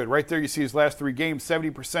really good. Right there you see his last 3 games,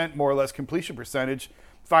 70% more or less completion percentage,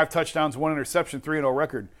 5 touchdowns, 1 interception, 3-0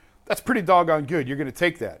 record. That's pretty doggone good. You're going to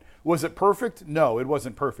take that. Was it perfect? No, it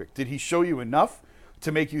wasn't perfect. Did he show you enough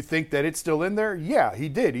to make you think that it's still in there? Yeah, he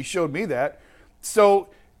did. He showed me that. So,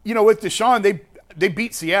 with Deshaun, they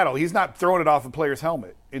beat Seattle. He's not throwing it off a player's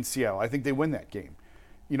helmet in Seattle. I think they win that game.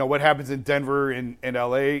 What happens in Denver and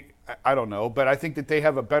L.A., I don't know. But I think that they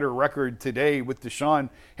have a better record today with Deshaun.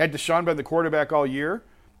 Had Deshaun been the quarterback all year,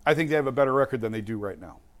 I think they have a better record than they do right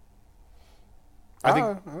now.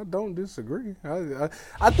 I don't disagree.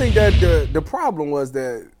 I think that the problem was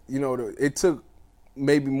that, it took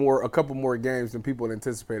maybe a couple more games than people had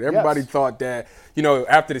anticipated. Everybody thought that,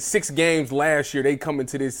 after the 6 games last year, they come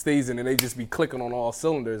into this season and they just be clicking on all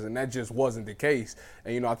cylinders, and that just wasn't the case.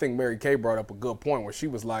 And, I think Mary Kay brought up a good point where she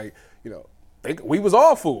was like, we was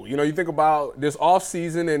all fooled. You think about this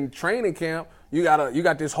offseason and training camp, you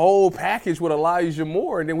got this whole package with Elijah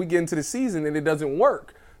Moore, and then we get into the season and it doesn't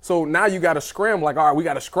work. So now you got to scram, all right, we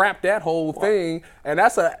got to scrap that whole thing. And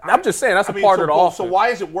I'm just saying, that's a part of the offense. So why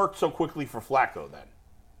has it worked so quickly for Flacco then?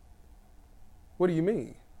 What do you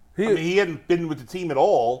mean? He hadn't been with the team at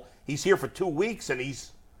all. He's here for 2 weeks, and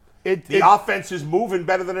the offense is moving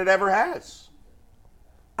better than it ever has.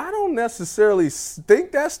 I don't necessarily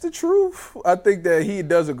think that's the truth. I think that he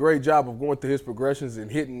does a great job of going through his progressions and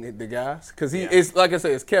hitting the guys. Because it's like I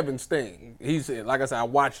said, it's Kevin's thing. He said, like I said, I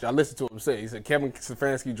listened to him say, he said, Kevin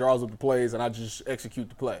Stefanski draws up the plays and I just execute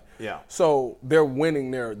the play. Yeah. So they're winning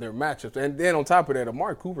their matchups. And then on top of that,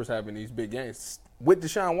 Amari Cooper's having these big games. With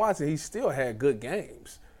Deshaun Watson, he still had good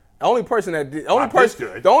games. The only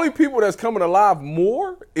people that's coming alive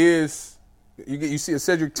more is you see a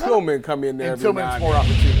Cedric Tillman come in there. And Tillman's more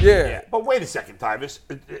opportunity. Yeah. But wait a second, Tyvis.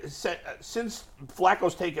 Since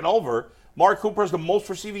Flacco's taken over, Amari Cooper has the most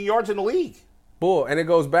receiving yards in the league. Boy, and it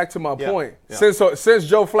goes back to my point. Yeah. Since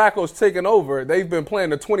Joe Flacco's taken over, they've been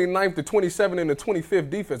playing the 29th, the 27th, and the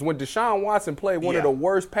 25th defense. When Deshaun Watson played one of the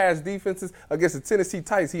worst pass defenses against the Tennessee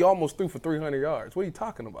Titans, he almost threw for 300 yards. What are you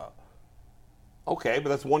talking about? Okay, but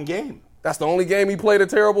that's one game. That's the only game he played a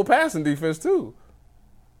terrible passing defense, too.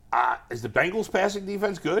 Is the Bengals passing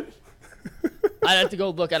defense good? I'd have to go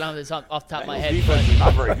look. I don't have this off the top of my head. Defense is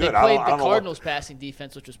not very good. They played the Cardinals passing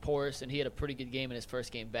defense, which was porous, and he had a pretty good game in his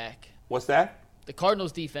first game back. What's that? The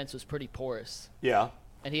Cardinals defense was pretty porous. Yeah.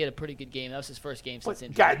 And he had a pretty good game. That was his first game since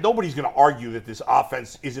injury. God, nobody's going to argue that this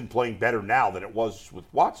offense isn't playing better now than it was with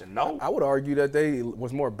Watson, no? I would argue that they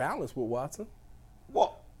was more balanced with Watson.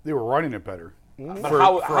 Well, they were running it better. But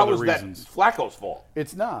how is that Flacco's fault?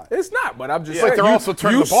 It's not. It's not, but I'm just saying. But they're also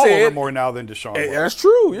turning the ball over more now than Deshaun was. That's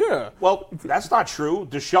true, yeah. Well, that's not true.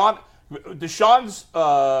 Deshaun's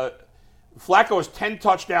Flacco has 10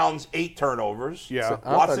 touchdowns, 8 turnovers. Yeah. So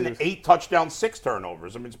Watson 8 touchdowns, 6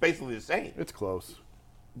 turnovers. I mean, it's basically the same. It's close.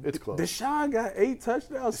 It's close. Deshaun got 8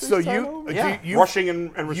 touchdowns, 6 turnovers? Rushing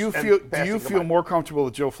and do you feel more comfortable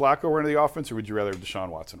with Joe Flacco running the offense, or would you rather have Deshaun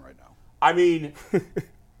Watson right now? I mean,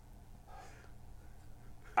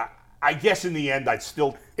 I guess in the end, I'd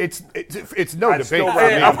still. It's no debate.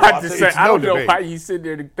 I'm about to say, I don't know why you sit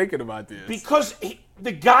there thinking about this. Because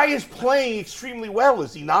the guy is playing extremely well,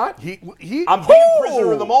 is he not? I'm being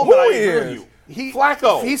prisoner of the moment. I agree with you.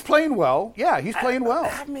 Flacco. He's playing well. Yeah, he's playing well.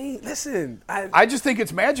 I mean, listen. I just think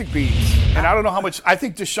it's magic beans. And I don't know how much. I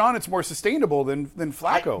think Deshaun, it's more sustainable than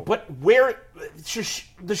Flacco. But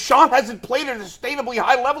Deshaun hasn't played at a sustainably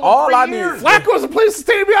high level in 3 years. Flacco hasn't played at a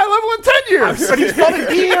sustainably high level in 10 years. But he's done it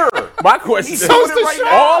here. My question is,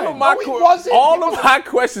 all of my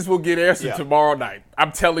questions will get answered tomorrow night.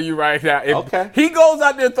 I'm telling you right now. If he goes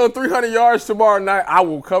out there and throw 300 yards tomorrow night, I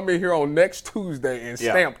will come in here on next Tuesday and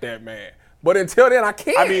stamp that man. But until then, I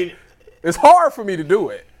can't. I mean, it's hard for me to do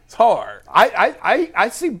it. It's hard. I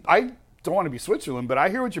see. I don't want to be Switzerland, but I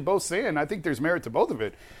hear what you're both saying. I think there's merit to both of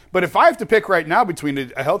it. But if I have to pick right now between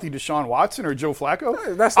a healthy Deshaun Watson or Joe Flacco,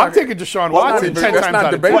 I'm taking Deshaun Watson 10 times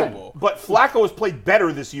out of 10. But Flacco has played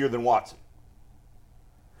better this year than Watson.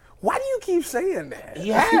 Why do you keep saying that? He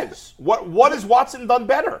has. What has Watson done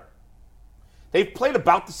better? They've played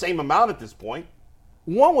about the same amount at this point.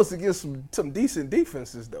 One was against some decent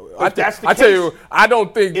defenses, though. If that's the case, tell you, I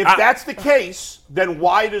don't think. If that's the case, then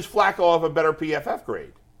why does Flacco have a better PFF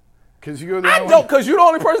grade? Because you're the I only don't, one. because you're the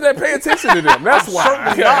only person that pay attention to them. That's why.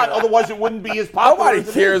 Certainly not. Otherwise, it wouldn't be as popular. Nobody as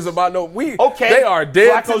it cares is. about no. Okay, They are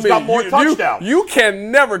dead to Flacco's me. got more touchdowns. You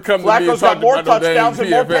can never come to me and Flacco's talk got more about no touchdowns damn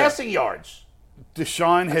and more PFF. passing yards.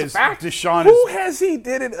 Deshaun a fact. Who has he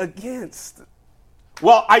did it against?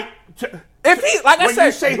 Well, If he, like I when said,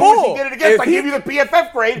 you say bull, who he did it against, if I he- give you the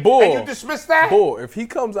PFF grade, Bull. and you dismiss that. Bull, if he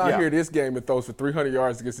comes out Yeah. here this game and throws for 300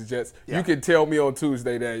 yards against the Jets, Yeah. you can tell me on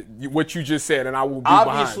Tuesday that what you just said, and I will be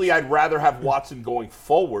Obviously, behind. I'd rather have Watson going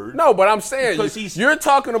forward. No, but I'm saying Because you're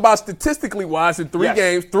talking about statistically wise in three Yes.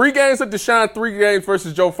 games. 3 games of Deshaun, 3 games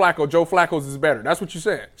versus Joe Flacco. Joe Flacco's is better. That's what you're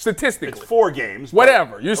saying. Statistically. It's 4 games.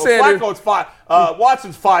 Whatever. You're saying Flacco, it's 5.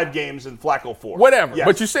 Watson's 5 games and Flacco 4. Whatever. Yes.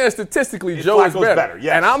 But you're saying statistically And Joe is Flacco's better. better,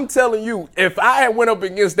 yes. And I'm telling you, if I had went up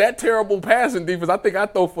against that terrible passing defense, I think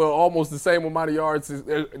I'd throw for almost the same amount of yards.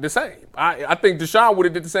 The same. I think Deshaun would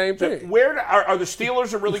have did the same thing. Where are the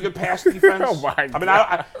Steelers a really good pass defense? Oh, my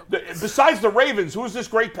I mean, besides the Ravens, who's this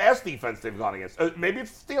great pass defense they've gone against? Maybe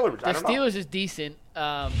it's the Steelers. The I don't know. Steelers is decent.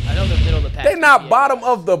 I know they're middle of the pack. They're not EPA bottom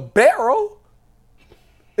wise. of the barrel.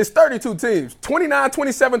 It's 32 teams. 29,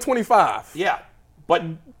 27, 25. Yeah, but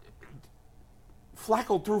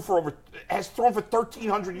Flacco has thrown for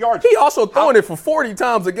 1,300 yards. He also throwing it for 40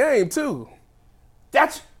 times a game, too.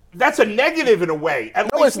 That's a negative in a way.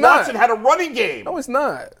 At No, least it's not. Watson had a running game. No, it's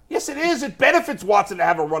not. Yes, it is. It benefits Watson to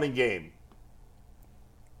have a running game.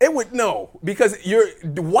 It would because Joe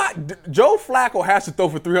Flacco has to throw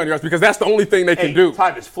for 300 yards because that's the only thing they can do.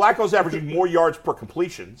 Tyvus, Flacco's averaging more yards per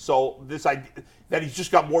completion. So this idea that he's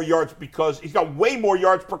just got more yards because he's got way more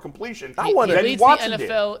yards per completion I wonder- than He leads Watson the did.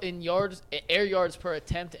 NFL in air yards per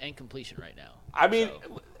attempt and completion right now. I mean,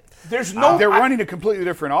 there's no. They're running a completely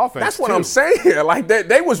different offense. That's what too. I'm saying. Like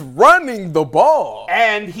they was running the ball.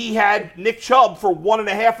 And he had Nick Chubb for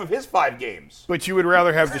 1.5 of his 5 games. But you would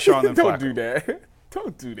rather have Deshaun than Don't Flacco. do that.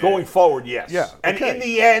 Don't do that. Going forward, yes. Yeah, And okay.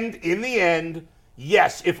 in the end,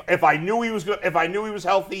 yes. If I knew he was good, if I knew he was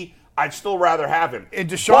healthy, I'd still rather have him. And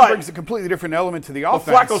Deshaun brings a completely different element to the But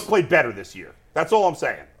offense. Flacco's played better this year. That's all I'm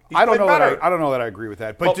saying. He's I don't played know better. that I don't know that I agree with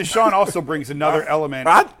that. But Deshaun also brings another element.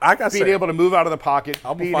 I gotta being say- able to move out of the pocket.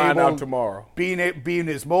 I'm gonna being find able- out tomorrow. Being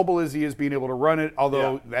as mobile as he is, being able to run it.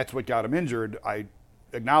 Although Yeah. that's what got him injured. I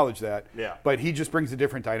acknowledge that. Yeah. But he just brings a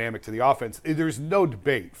different dynamic to the offense. There's no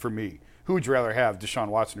debate for me. Who would you rather have, Deshaun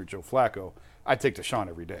Watson or Joe Flacco? I'd take Deshaun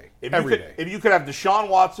every day. If you could have Deshaun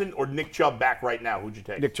Watson or Nick Chubb back right now, who'd you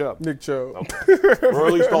take? Nick Chubb. Nick Chubb. We're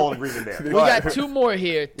at least all in agreement there. We Go ahead. got 2 more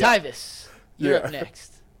here. Tyvis, you're up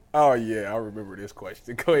next. Oh yeah, I remember this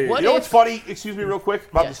question. Go ahead. What You know if- what's funny, excuse me real quick,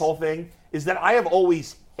 about Yes. this whole thing, is that I have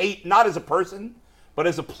always not as a person, but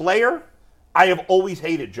as a player, I have always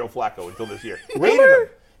hated Joe Flacco until this year. Really?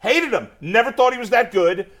 Hated him. Never thought he was that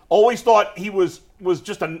good. Always thought he was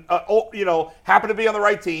just happened to be on the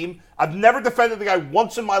right team. I've never defended the guy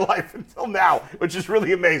once in my life until now, which is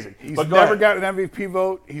really amazing. He's But go never ahead. got an MVP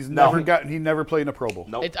vote. He never played in a Pro Bowl.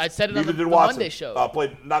 Nope. I said it on Neither the did Watson. Monday show.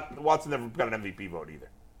 Watson never got an MVP vote either.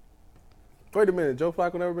 Wait a minute, Joe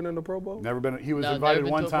Flacco never been in the Pro Bowl? Never been. He was No, invited never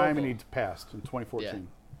been one to a Pro time and Bowl. he passed in 2014.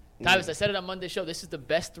 Tyvis, I said it on Monday show. This is the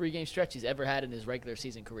best 3-game stretch he's ever had in his regular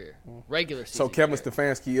season career. Regular season. So Kevin career.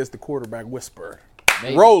 Stefanski is the quarterback whisperer.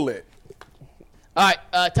 Maybe. Roll it. All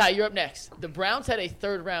right, Ty, you're up next. The Browns had a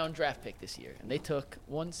 3rd-round draft pick this year, and they took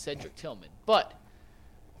one Cedric Tillman. But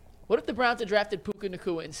what if the Browns had drafted Puka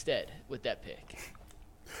Nacua instead with that pick?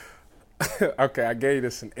 Okay, I gave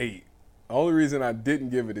this an 8. The only reason I didn't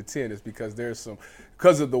give it a 10 is because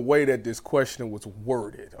because of the way that this question was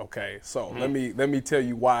worded. Okay, so let me tell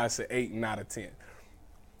you why it's an 8 and not a 10.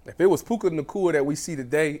 If it was Puka Nacua that we see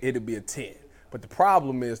today, it'd be a 10. But the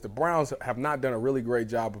problem is the Browns have not done a really great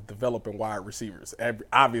job of developing wide receivers.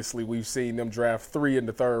 Obviously, we've seen them draft 3 in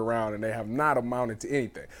the 3rd round, and they have not amounted to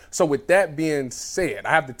anything. So with that being said,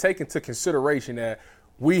 I have to take into consideration that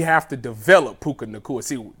we have to develop Puka Nacua.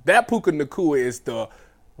 See, that Puka Nacua is the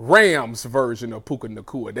Rams version of Puka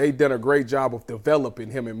Nacua. They've done a great job of developing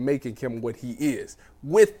him and making him what he is.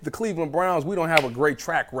 With the Cleveland Browns, we don't have a great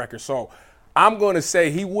track record, so I'm going to say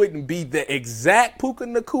he wouldn't be the exact Puka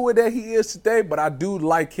Nacua that he is today, but I do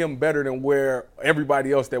like him better than where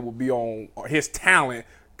everybody else that would be on his talent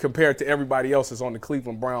compared to everybody else is on the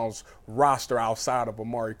Cleveland Browns roster outside of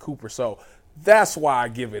Amari Cooper. So that's why I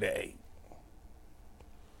give it an 8.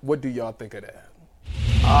 What do y'all think of that?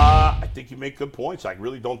 I think you make good points. I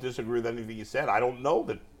really don't disagree with anything you said. I don't know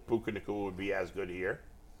that Puka Nacua would be as good here.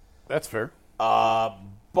 That's fair.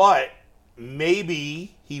 But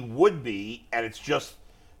maybe he would be, and it's just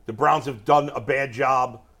the Browns have done a bad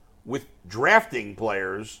job with drafting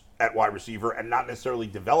players at wide receiver and not necessarily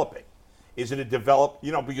developing. Is it a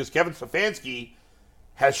because Kevin Stefanski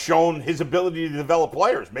has shown his ability to develop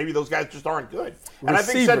players. Maybe those guys just aren't good. And I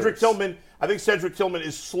think Cedric Tillman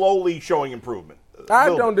is slowly showing improvement. I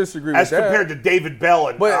don't disagree with that. As compared to David Bell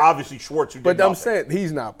and obviously Schwartz, who did nothing. I'm saying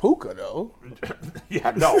he's not Puka, though.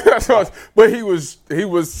 Yeah, no. But he was,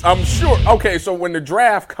 I'm sure. Okay, so when the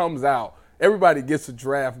draft comes out, everybody gets a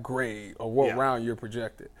draft grade of what round you're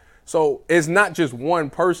projected. So it's not just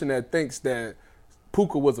one person that thinks that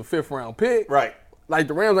Puka was a 5th-round pick. Right. Like,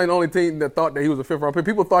 the Rams ain't the only team that thought that he was a 5th-round pick.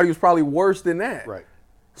 People thought he was probably worse than that. Right.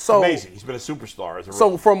 So amazing. He's been a superstar as a rookie.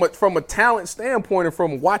 So from a talent standpoint and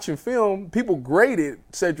from watching film, people graded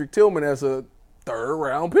Cedric Tillman as a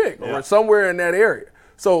 3rd-round pick or somewhere in that area.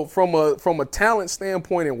 So from a talent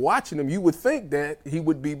standpoint and watching him, you would think that he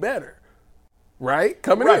would be better, right?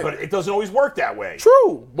 Coming in. But it doesn't always work that way.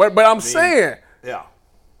 True. But I'm saying. Yeah.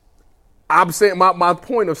 I'm saying my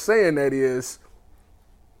point of saying that is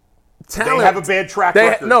talent. They have a bad track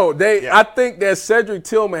record. I think that Cedric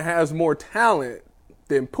Tillman has more talent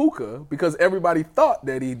than Puka because everybody thought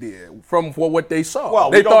that he did from what they saw. Well,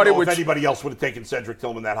 they we don't thought know if anybody else would have taken Cedric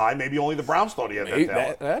Tillman that high. Maybe only the Browns thought he had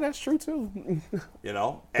that talent. That's true, too. You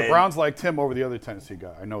know? The Browns liked him over the other Tennessee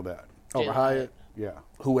guy. I know that. Over Hyatt? Yeah.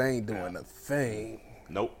 Who ain't doing a thing.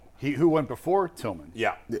 Nope. Who went before Tillman?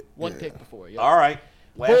 Yeah. One pick before. Yep. All right.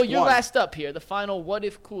 Bull, you're last up here. The final What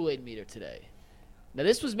If Kool-Aid meter today. Now,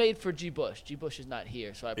 this was made for G. Bush. G. Bush is not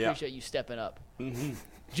here, so I appreciate you stepping up. Mm-hmm.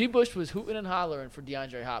 G. Bush was hooting and hollering for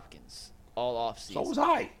DeAndre Hopkins all offseason. So was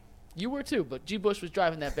I. You were too, but G. Bush was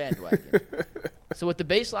driving that bandwagon. So with the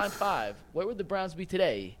baseline 5, where would the Browns be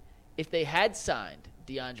today if they had signed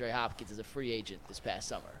DeAndre Hopkins as a free agent this past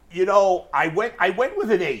summer? You know, I went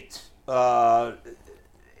with an 8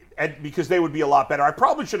 and because they would be a lot better. I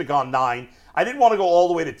probably should have gone 9. I didn't want to go all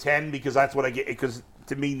the way to 10 because that's what I get. Because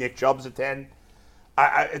to me, Nick Chubb's a 10.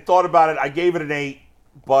 I thought about it. I gave it an 8,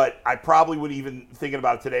 but I probably would even, thinking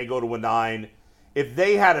about it today, go to a 9. If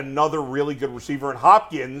they had another really good receiver, and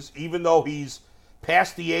Hopkins, even though he's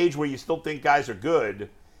past the age where you still think guys are good,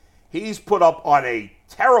 he's put up on a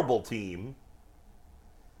terrible team.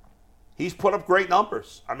 He's put up great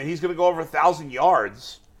numbers. I mean, he's going to go over 1,000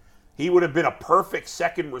 yards. He would have been a perfect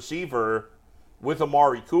second receiver with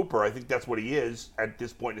Amari Cooper. I think that's what he is at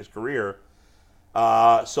this point in his career.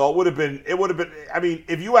 So it would have been. I mean,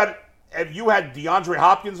 if you had DeAndre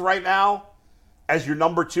Hopkins right now as your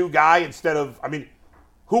number 2 guy instead of, I mean,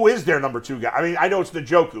 who is their number 2 guy? I mean, I know it's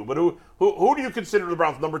Njoku, but who do you consider the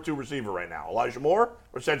Browns' number 2 receiver right now? Elijah Moore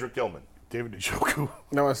or Cedric Tillman? David Njoku.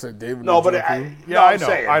 No, I said David. No, but I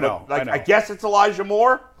know. I guess it's Elijah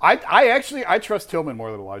Moore. I trust Tillman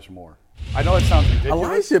more than Elijah Moore. I know it sounds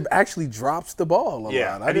ridiculous. Elijah actually drops the ball a lot.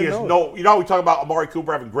 And he has you know, we talk about Amari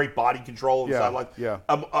Cooper having great body control on the sideline. Yeah.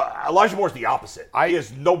 Elijah Moore's the opposite. He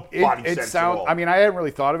has no body sense at all. I mean, I hadn't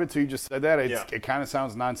really thought of it until you just said that. It kind of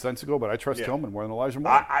sounds nonsensical, but I trust Tillman more than Elijah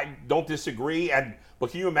Moore. I don't disagree.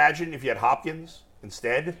 But can you imagine if you had Hopkins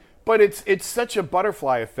instead? But it's such a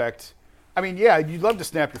butterfly effect. I mean, yeah, you'd love to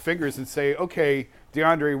snap your fingers and say, okay,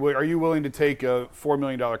 DeAndre, are you willing to take a $4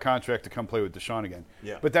 million contract to come play with Deshaun again?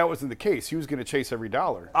 Yeah. But that wasn't the case. He was going to chase every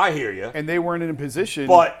dollar. I hear you. And they weren't in a position.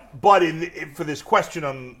 But for this question,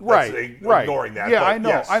 I'm ignoring that. Yeah, but I know.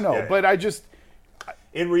 yes, I know. yeah. But I just.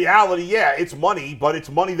 In reality, it's money, but it's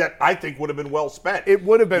money that I think would have been well spent. It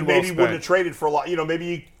would have been well spent. Maybe wouldn't have traded for a lot. You know,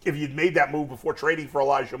 maybe if you'd made that move before trading for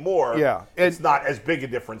Elijah Moore, it's not as big a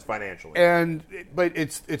difference financially. But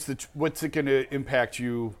it's what's it going to impact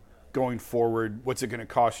you going forward? What's it going to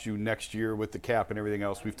cost you next year with the cap and everything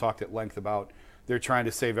else? We've talked at length about they're trying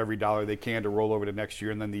to save every dollar they can to roll over to next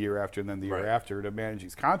year and then the year after and then the year after to manage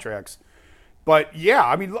these contracts. But, yeah,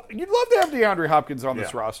 I mean, you'd love to have DeAndre Hopkins on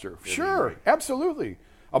this roster. Sure, absolutely.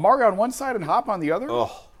 Amari on one side and Hop on the other.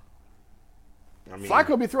 Oh. I mean, Flacco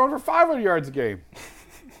would be throwing for 500 yards a game.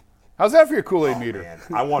 How's that for your Kool-Aid meter? Man.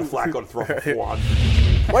 I want Flacco to throw for 400.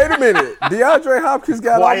 Wait a minute. DeAndre Hopkins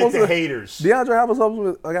got almost the haters. DeAndre Hopkins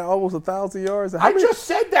got almost 1,000 yards. I just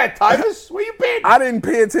said that, Titus. Where you been? I didn't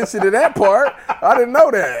pay attention to that part. I didn't know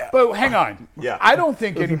that. But hang on. Yeah. I don't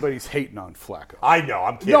think anybody's hating on Flacco. I know.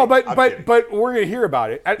 I'm kidding. No, but we're going to hear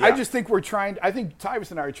about it. I just think I think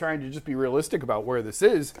Titus and I are trying to just be realistic about where this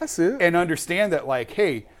is. That's it. And understand that, like,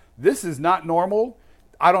 hey, this is not normal.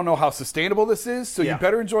 I don't know how sustainable this is, so you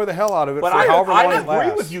better enjoy the hell out of it but for however long it lasts. I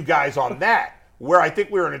agree with you guys on that. Where I think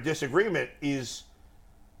we're in a disagreement is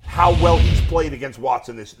how well he's played against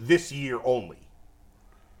Watson this year only.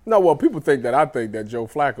 No, well, people think that I think that Joe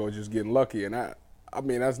Flacco is just getting lucky, and I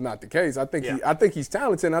mean that's not the case. I think he's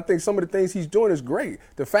talented, and I think some of the things he's doing is great.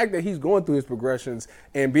 The fact that he's going through his progressions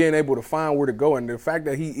and being able to find where to go, and the fact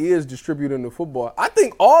that he is distributing the football, I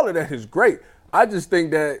think all of that is great. I just think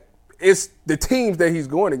that it's the teams that he's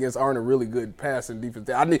going against aren't a really good passing defense.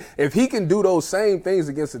 If he can do those same things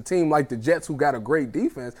against a team like the Jets who got a great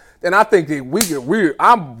defense, then I think that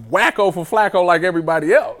I'm wacko for Flacco like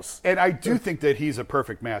everybody else. And I do think that he's a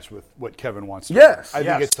perfect match with what Kevin wants to Yes. do. I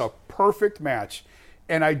think it's a perfect match.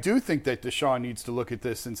 And I do think that Deshaun needs to look at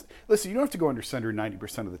this and listen, you don't have to go under center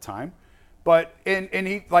 90% of the time. But and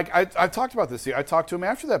he I've talked about this. I talked to him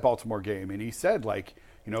after that Baltimore game, and he said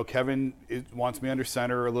Kevin wants me under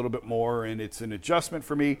center a little bit more, and it's an adjustment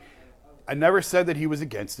for me. I never said that he was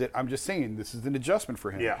against it. I'm just saying this is an adjustment for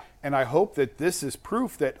him. Yeah. And I hope that this is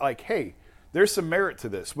proof that, hey, there's some merit to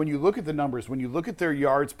this. When you look at the numbers, when you look at their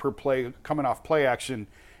yards per play coming off play action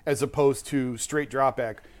as opposed to straight drop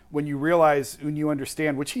back, when you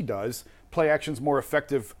understand, which he does, play action's more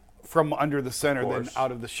effective from under the center than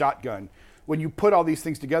out of the shotgun. When you put all these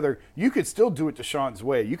things together, you could still do it Deshaun's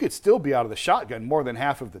way. You could still be out of the shotgun more than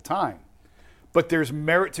half of the time. But there's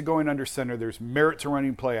merit to going under center. There's merit to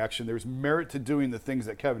running play action. There's merit to doing the things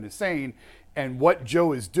that Kevin is saying. And what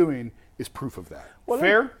Joe is doing is proof of that.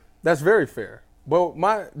 Fair? That's very fair. Well,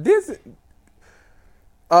 not Joe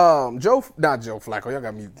Flacco. Y'all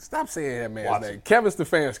got me. Stop saying that man's name. Kevin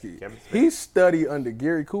Stefanski. He studied under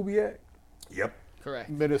Gary Kubiak. Yep. Correct.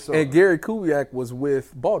 Minnesota. And Gary Kubiak was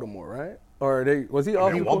with Baltimore, right? Or was he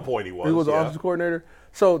offensive? At one point he was. He was the offensive coordinator.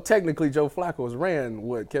 So technically, Joe Flacco ran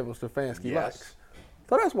what Kevin Stefanski likes.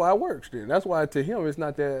 So that's why it works, dude. That's why to him it's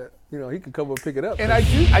not that he can come up and pick it up. And I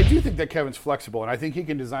do think that Kevin's flexible, and I think he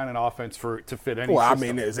can design an offense to fit any. Well, system.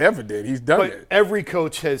 I mean, it's evident he's done it. But every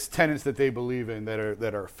coach has tenets that they believe in that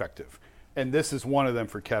are effective, and this is one of them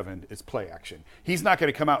for Kevin. Is play action. He's not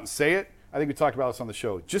going to come out and say it. I think we talked about this on the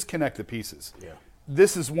show. Just connect the pieces. Yeah.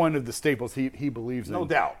 This is one of the staples he believes in. No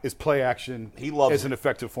doubt. Is play action. He loves as an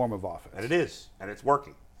effective form of offense. And it is. And it's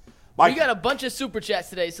working. We got a bunch of Super Chats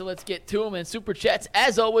today, so let's get to them. And Super Chats,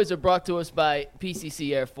 as always, are brought to us by PCC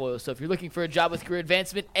Airfoils. So if you're looking for a job with career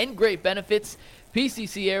advancement and great benefits,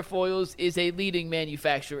 PCC Airfoils is a leading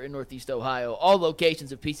manufacturer in Northeast Ohio. All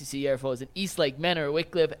locations of PCC Airfoils in Eastlake, Menor,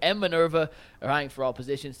 Wickliffe, and Minerva are hiring for all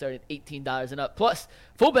positions starting at $18 and up. Plus,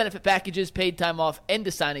 full benefit packages, paid time off, and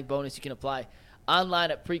a signing bonus. You can apply online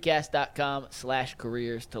at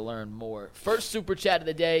precast.com/careers to learn more. First Super Chat of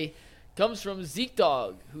the day comes from Zeke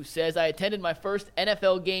Dog, who says, I attended my first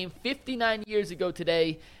NFL game 59 years ago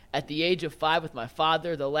today at the age of 5 with my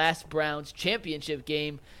father, the last Browns championship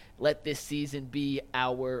game. Let this season be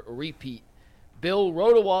our repeat. Bill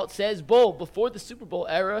Rodewalt says, Bull, before the Super Bowl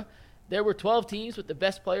era, there were 12 teams with the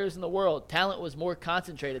best players in the world. Talent was more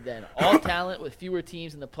concentrated then. All talent with fewer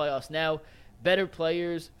teams in the playoffs now. Better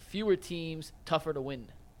players, fewer teams, tougher to win.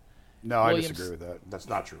 No, I disagree with that. That's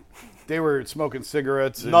not true. They were smoking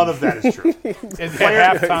cigarettes. None of that is true. At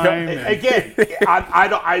halftime. Again,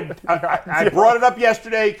 I brought it up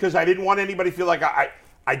yesterday because I didn't want anybody to feel like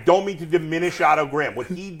I don't mean to diminish Otto Graham. What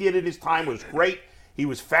he did at his time was great. He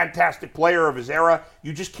was a fantastic player of his era.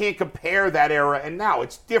 You just can't compare that era and now.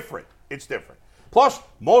 It's different. It's different. Plus,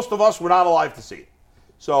 most of us were not alive to see it.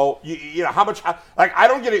 So, how much, I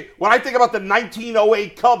don't get it. When I think about the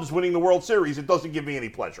 1908 Cubs winning the World Series, it doesn't give me any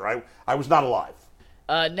pleasure. I was not alive.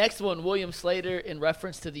 Next one, William Slater, in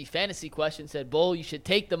reference to the fantasy question, said, Bull, you should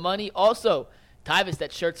take the money. Also, Tyvis,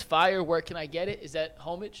 that shirt's fire. Where can I get it? Is that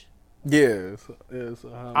homage? Yeah, it's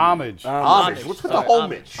homage. Homage. What's with the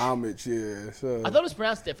homage? Homage, yeah. So. I thought it was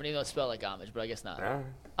pronounced different, even though it's spelled like homage, but I guess not.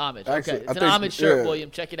 Homage. Actually, okay, it's an homage shirt, William.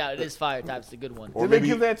 Check it out. It is fire type. It's a good one. Did they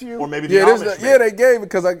give that to you? Or maybe they gave it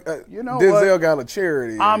because Denzel got a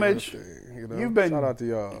charity. Homage. You've been shout out to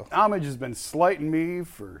y'all. Homage has been slighting me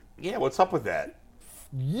for what's up with that?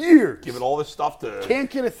 Years. Giving all this stuff to can't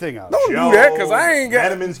get a thing out. Don't do that because I ain't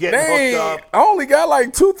got. Veneman's getting hooked up. I only got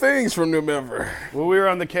like 2 things from them ever. When we were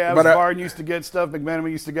on the Cavs, Barton used to get stuff.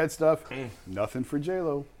 McManaman used to get stuff. Nothing for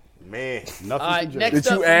J-Lo. Man, nothing for J-Lo. Did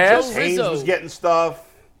you ask? Haynes was getting stuff.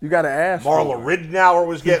 You got to ask. Marla Ridenour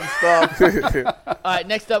was getting stuff. All right,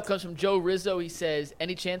 next up comes from Joe Rizzo. He says,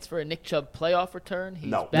 any chance for a Nick Chubb playoff return? He's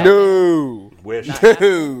No. back. No. Wish.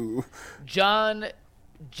 No. John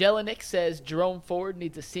Jelinek says, Jerome Ford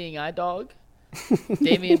needs a seeing eye dog.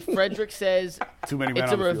 Damian Frederick says, too many men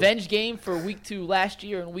it's a on the field. revenge game for week 2 last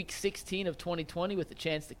year and week 16 of 2020 with a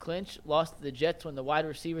chance to clinch. Lost to the Jets when the wide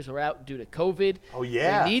receivers were out due to COVID. Oh,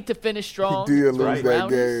 yeah. They need to finish strong. He did lose that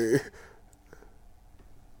game.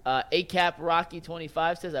 ACAP Rocky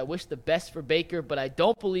 25 says, I wish the best for Baker, but I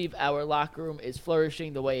don't believe our locker room is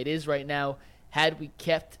flourishing the way it is right now. Had we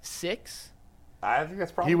kept 6? I think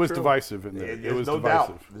that's probably He was true. divisive in there. It was no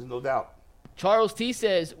divisive. Doubt. There's no doubt. Charles T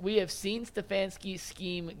says, we have seen Stefanski's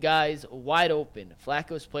scheme guys wide open.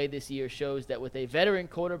 Flacco's play this year shows that with a veteran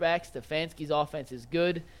quarterback, Stefanski's offense is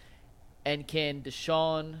good And can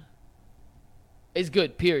Deshaun is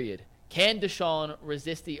good, period. Can Deshaun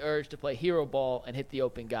resist the urge to play hero ball and hit the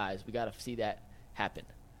open guys? We got to see that happen.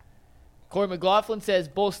 Corey McLaughlin says,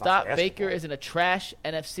 Bull, stop. Baker is in a trash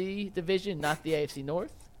NFC division, not the AFC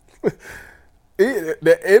North.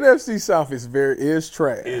 The NFC South is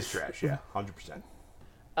trash. It is trash, yeah, 100%.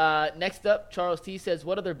 Next up, Charles T says,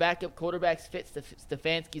 what other backup quarterbacks fit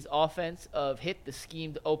Stefanski's offense of hit the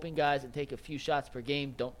schemed open guys and take a few shots per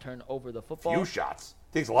game, don't turn over the football? Few shots.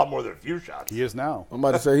 Takes a lot more than a few shots. He is now. I'm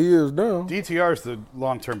about to say he is now. DTR is the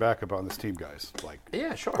long-term backup on this team, guys.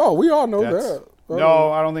 Yeah, sure. Oh, we all know that.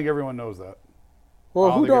 No, I don't think everyone knows that.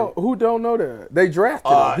 Well, who don't know that? They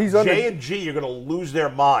drafted him. He's J and G are going to lose their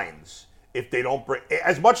minds if they don't bring.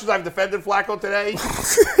 As much as I've defended Flacco today,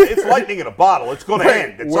 it's lightning in a bottle. It's going to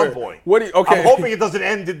end at some point. I'm hoping it doesn't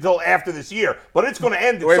end until after this year, but it's going to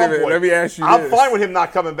end at some point. Let me ask you I'm this. fine with him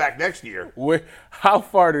not coming back next year. How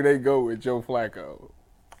far do they go with Joe Flacco?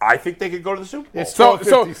 I think they could go to the Super Bowl. It's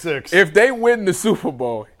 12:56. So if they win the Super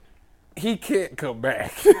Bowl, he can't come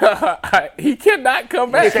back. He cannot come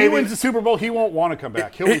back. If he wins the Super Bowl, he won't want to come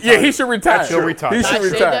back. He'll retire. Yeah, he should retire. He'll retire. He should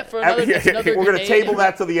Save retire. that for another We're going to grenade. table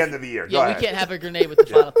that till the end of the year. Yeah, we can't have a grenade with the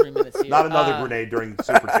final 3 minutes here. Not another grenade during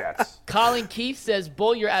Super Chats. Colin Keith says,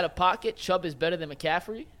 Bull, you're out of pocket. Chubb is better than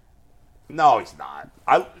McCaffrey. No, he's not.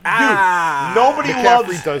 Nobody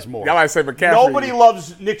McCaffrey does more. Y'all like to say McCaffrey. Nobody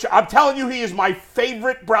loves Nick Chubb. I'm telling you, he is my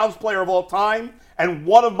favorite Browns player of all time and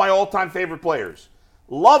one of my all-time favorite players.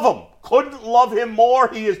 Love him. Couldn't love him more.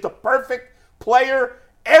 He is the perfect player.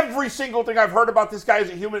 Every single thing I've heard about this guy as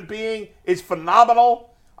a human being is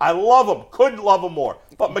phenomenal. I love him. Couldn't love him more.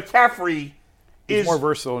 But McCaffrey is more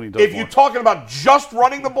versatile and he does If more. you're talking about just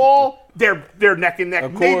running the ball, they're neck and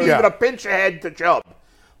neck. Maybe even a pinch ahead to Chubb.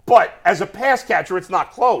 But as a pass catcher, it's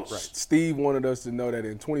not close. Right. Steve wanted us to know that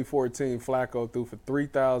in 2014, Flacco threw for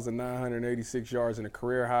 3,986 yards and a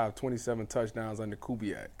career high of 27 touchdowns under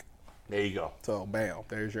Kubiak. There you go. So, bam,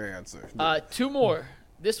 there's your answer. Two more.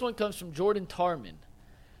 This one comes from Jordan Tarman.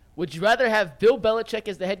 Would you rather have Bill Belichick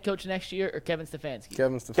as the head coach next year or Kevin Stefanski?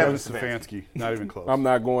 Kevin Stefanski. Not even close. I'm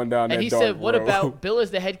not going down that And he dark said, what road. about Bill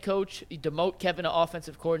as the head coach, you demote Kevin to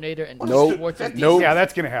offensive coordinator, and Nope. Schwartz as Nope. Yeah,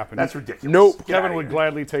 that's going to happen. That's ridiculous. Nope. Kevin would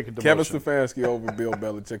gladly take a demotion. Kevin Stefanski over Bill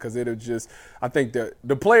Belichick because it'll just – I think that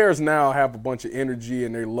the players now have a bunch of energy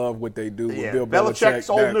and they love what they do. Yeah, With Bill Belichick's Belichick,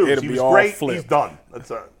 old news. it'll He be was all great. flipped. He's done.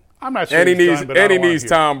 That's I'm not sure And he he's done, but I don't needs want to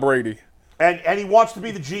Tom Brady. And he wants to be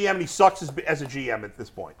the GM, and he sucks as a GM at this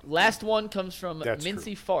point. Last one comes from That's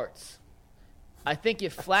Mincy Farts. I think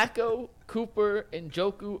if Flacco, Cooper,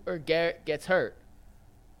 Njoku, or Garrett gets hurt,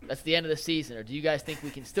 that's the end of the season. Or do you guys think we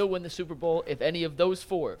can still win the Super Bowl if any of those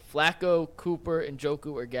four, Flacco, Cooper,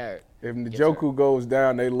 Njoku, or Garrett? If Njoku goes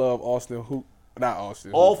down, they love Austin Hooper. Not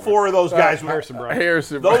Austin. All Hooper. four of those guys. Harrison Bryant.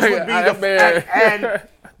 Harrison. Those would be and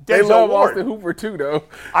they Denzel love Ward. Austin Hooper too, though.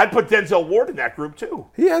 I'd put Denzel Ward in that group too.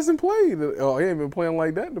 He hasn't played. Oh, he ain't been playing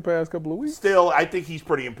like that in the past couple of weeks. Still, I think he's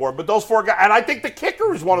pretty important. But those four guys, and I think the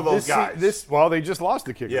kicker is one of those guys. They just lost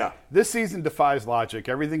the kicker. Yeah. This season defies logic.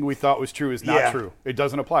 Everything we thought was true is not Yeah. true. It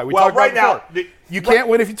doesn't apply. We Well, talked about right it now, before. You can't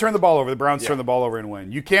win if you turn the ball over. The Browns turn the ball over and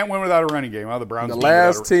win. You can't win without a running game. Well, the Browns The win without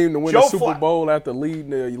last team to win Joe the Super Flacco. Bowl after leading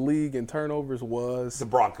the league in turnovers was the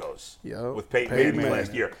Broncos Yep. with Peyton Peyton Manning Manning.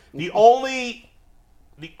 last year. The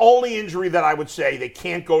only injury that I would say they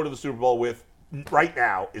can't go to the Super Bowl with right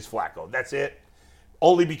now is Flacco. That's it.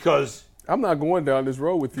 Only because I'm not going down this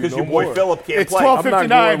road with you no your boy more. Phillip can't It's play.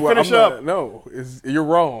 12:59. Finish up. No, you're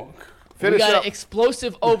wrong. We Finish got up. an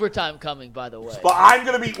explosive overtime coming, by the way. But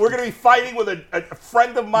we're gonna be fighting with a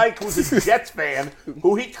friend of Mike who's a Jets fan,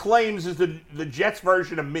 who he claims is the Jets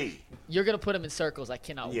version of me. You're going to put him in circles. I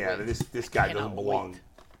cannot Yeah, wait. this guy Cannot doesn't belong wait.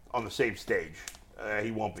 on the same stage.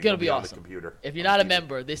 He won't be. It's going He'll to be on awesome. the computer. If you're not a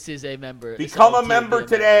member, this is a member. This Become a is what member to be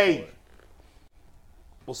today. for.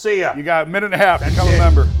 We'll see ya. You got a minute and a half. Become it. a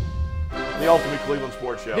member. The Ultimate Cleveland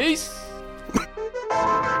Sports Show. Peace.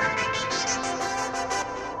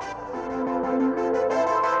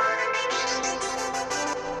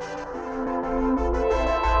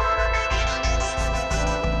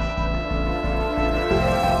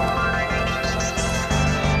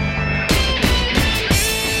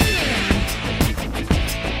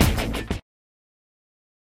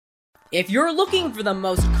 If you're looking for the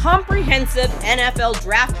most comprehensive NFL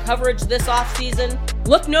draft coverage this offseason,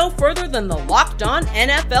 look no further than the Locked On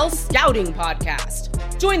NFL Scouting Podcast.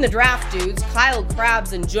 Join the draft dudes, Kyle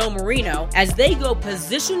Krabs and Joe Marino, as they go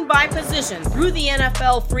position by position through the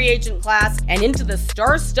NFL free agent class and into the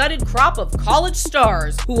star-studded crop of college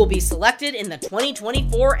stars who will be selected in the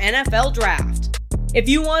 2024 NFL Draft. If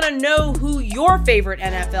you want to know who your favorite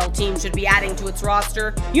NFL team should be adding to its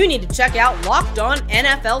roster, you need to check out Locked On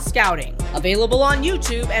NFL Scouting, available on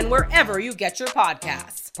YouTube and wherever you get your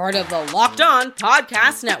podcasts. Part of the Locked On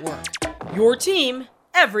Podcast Network, your team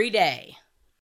every day.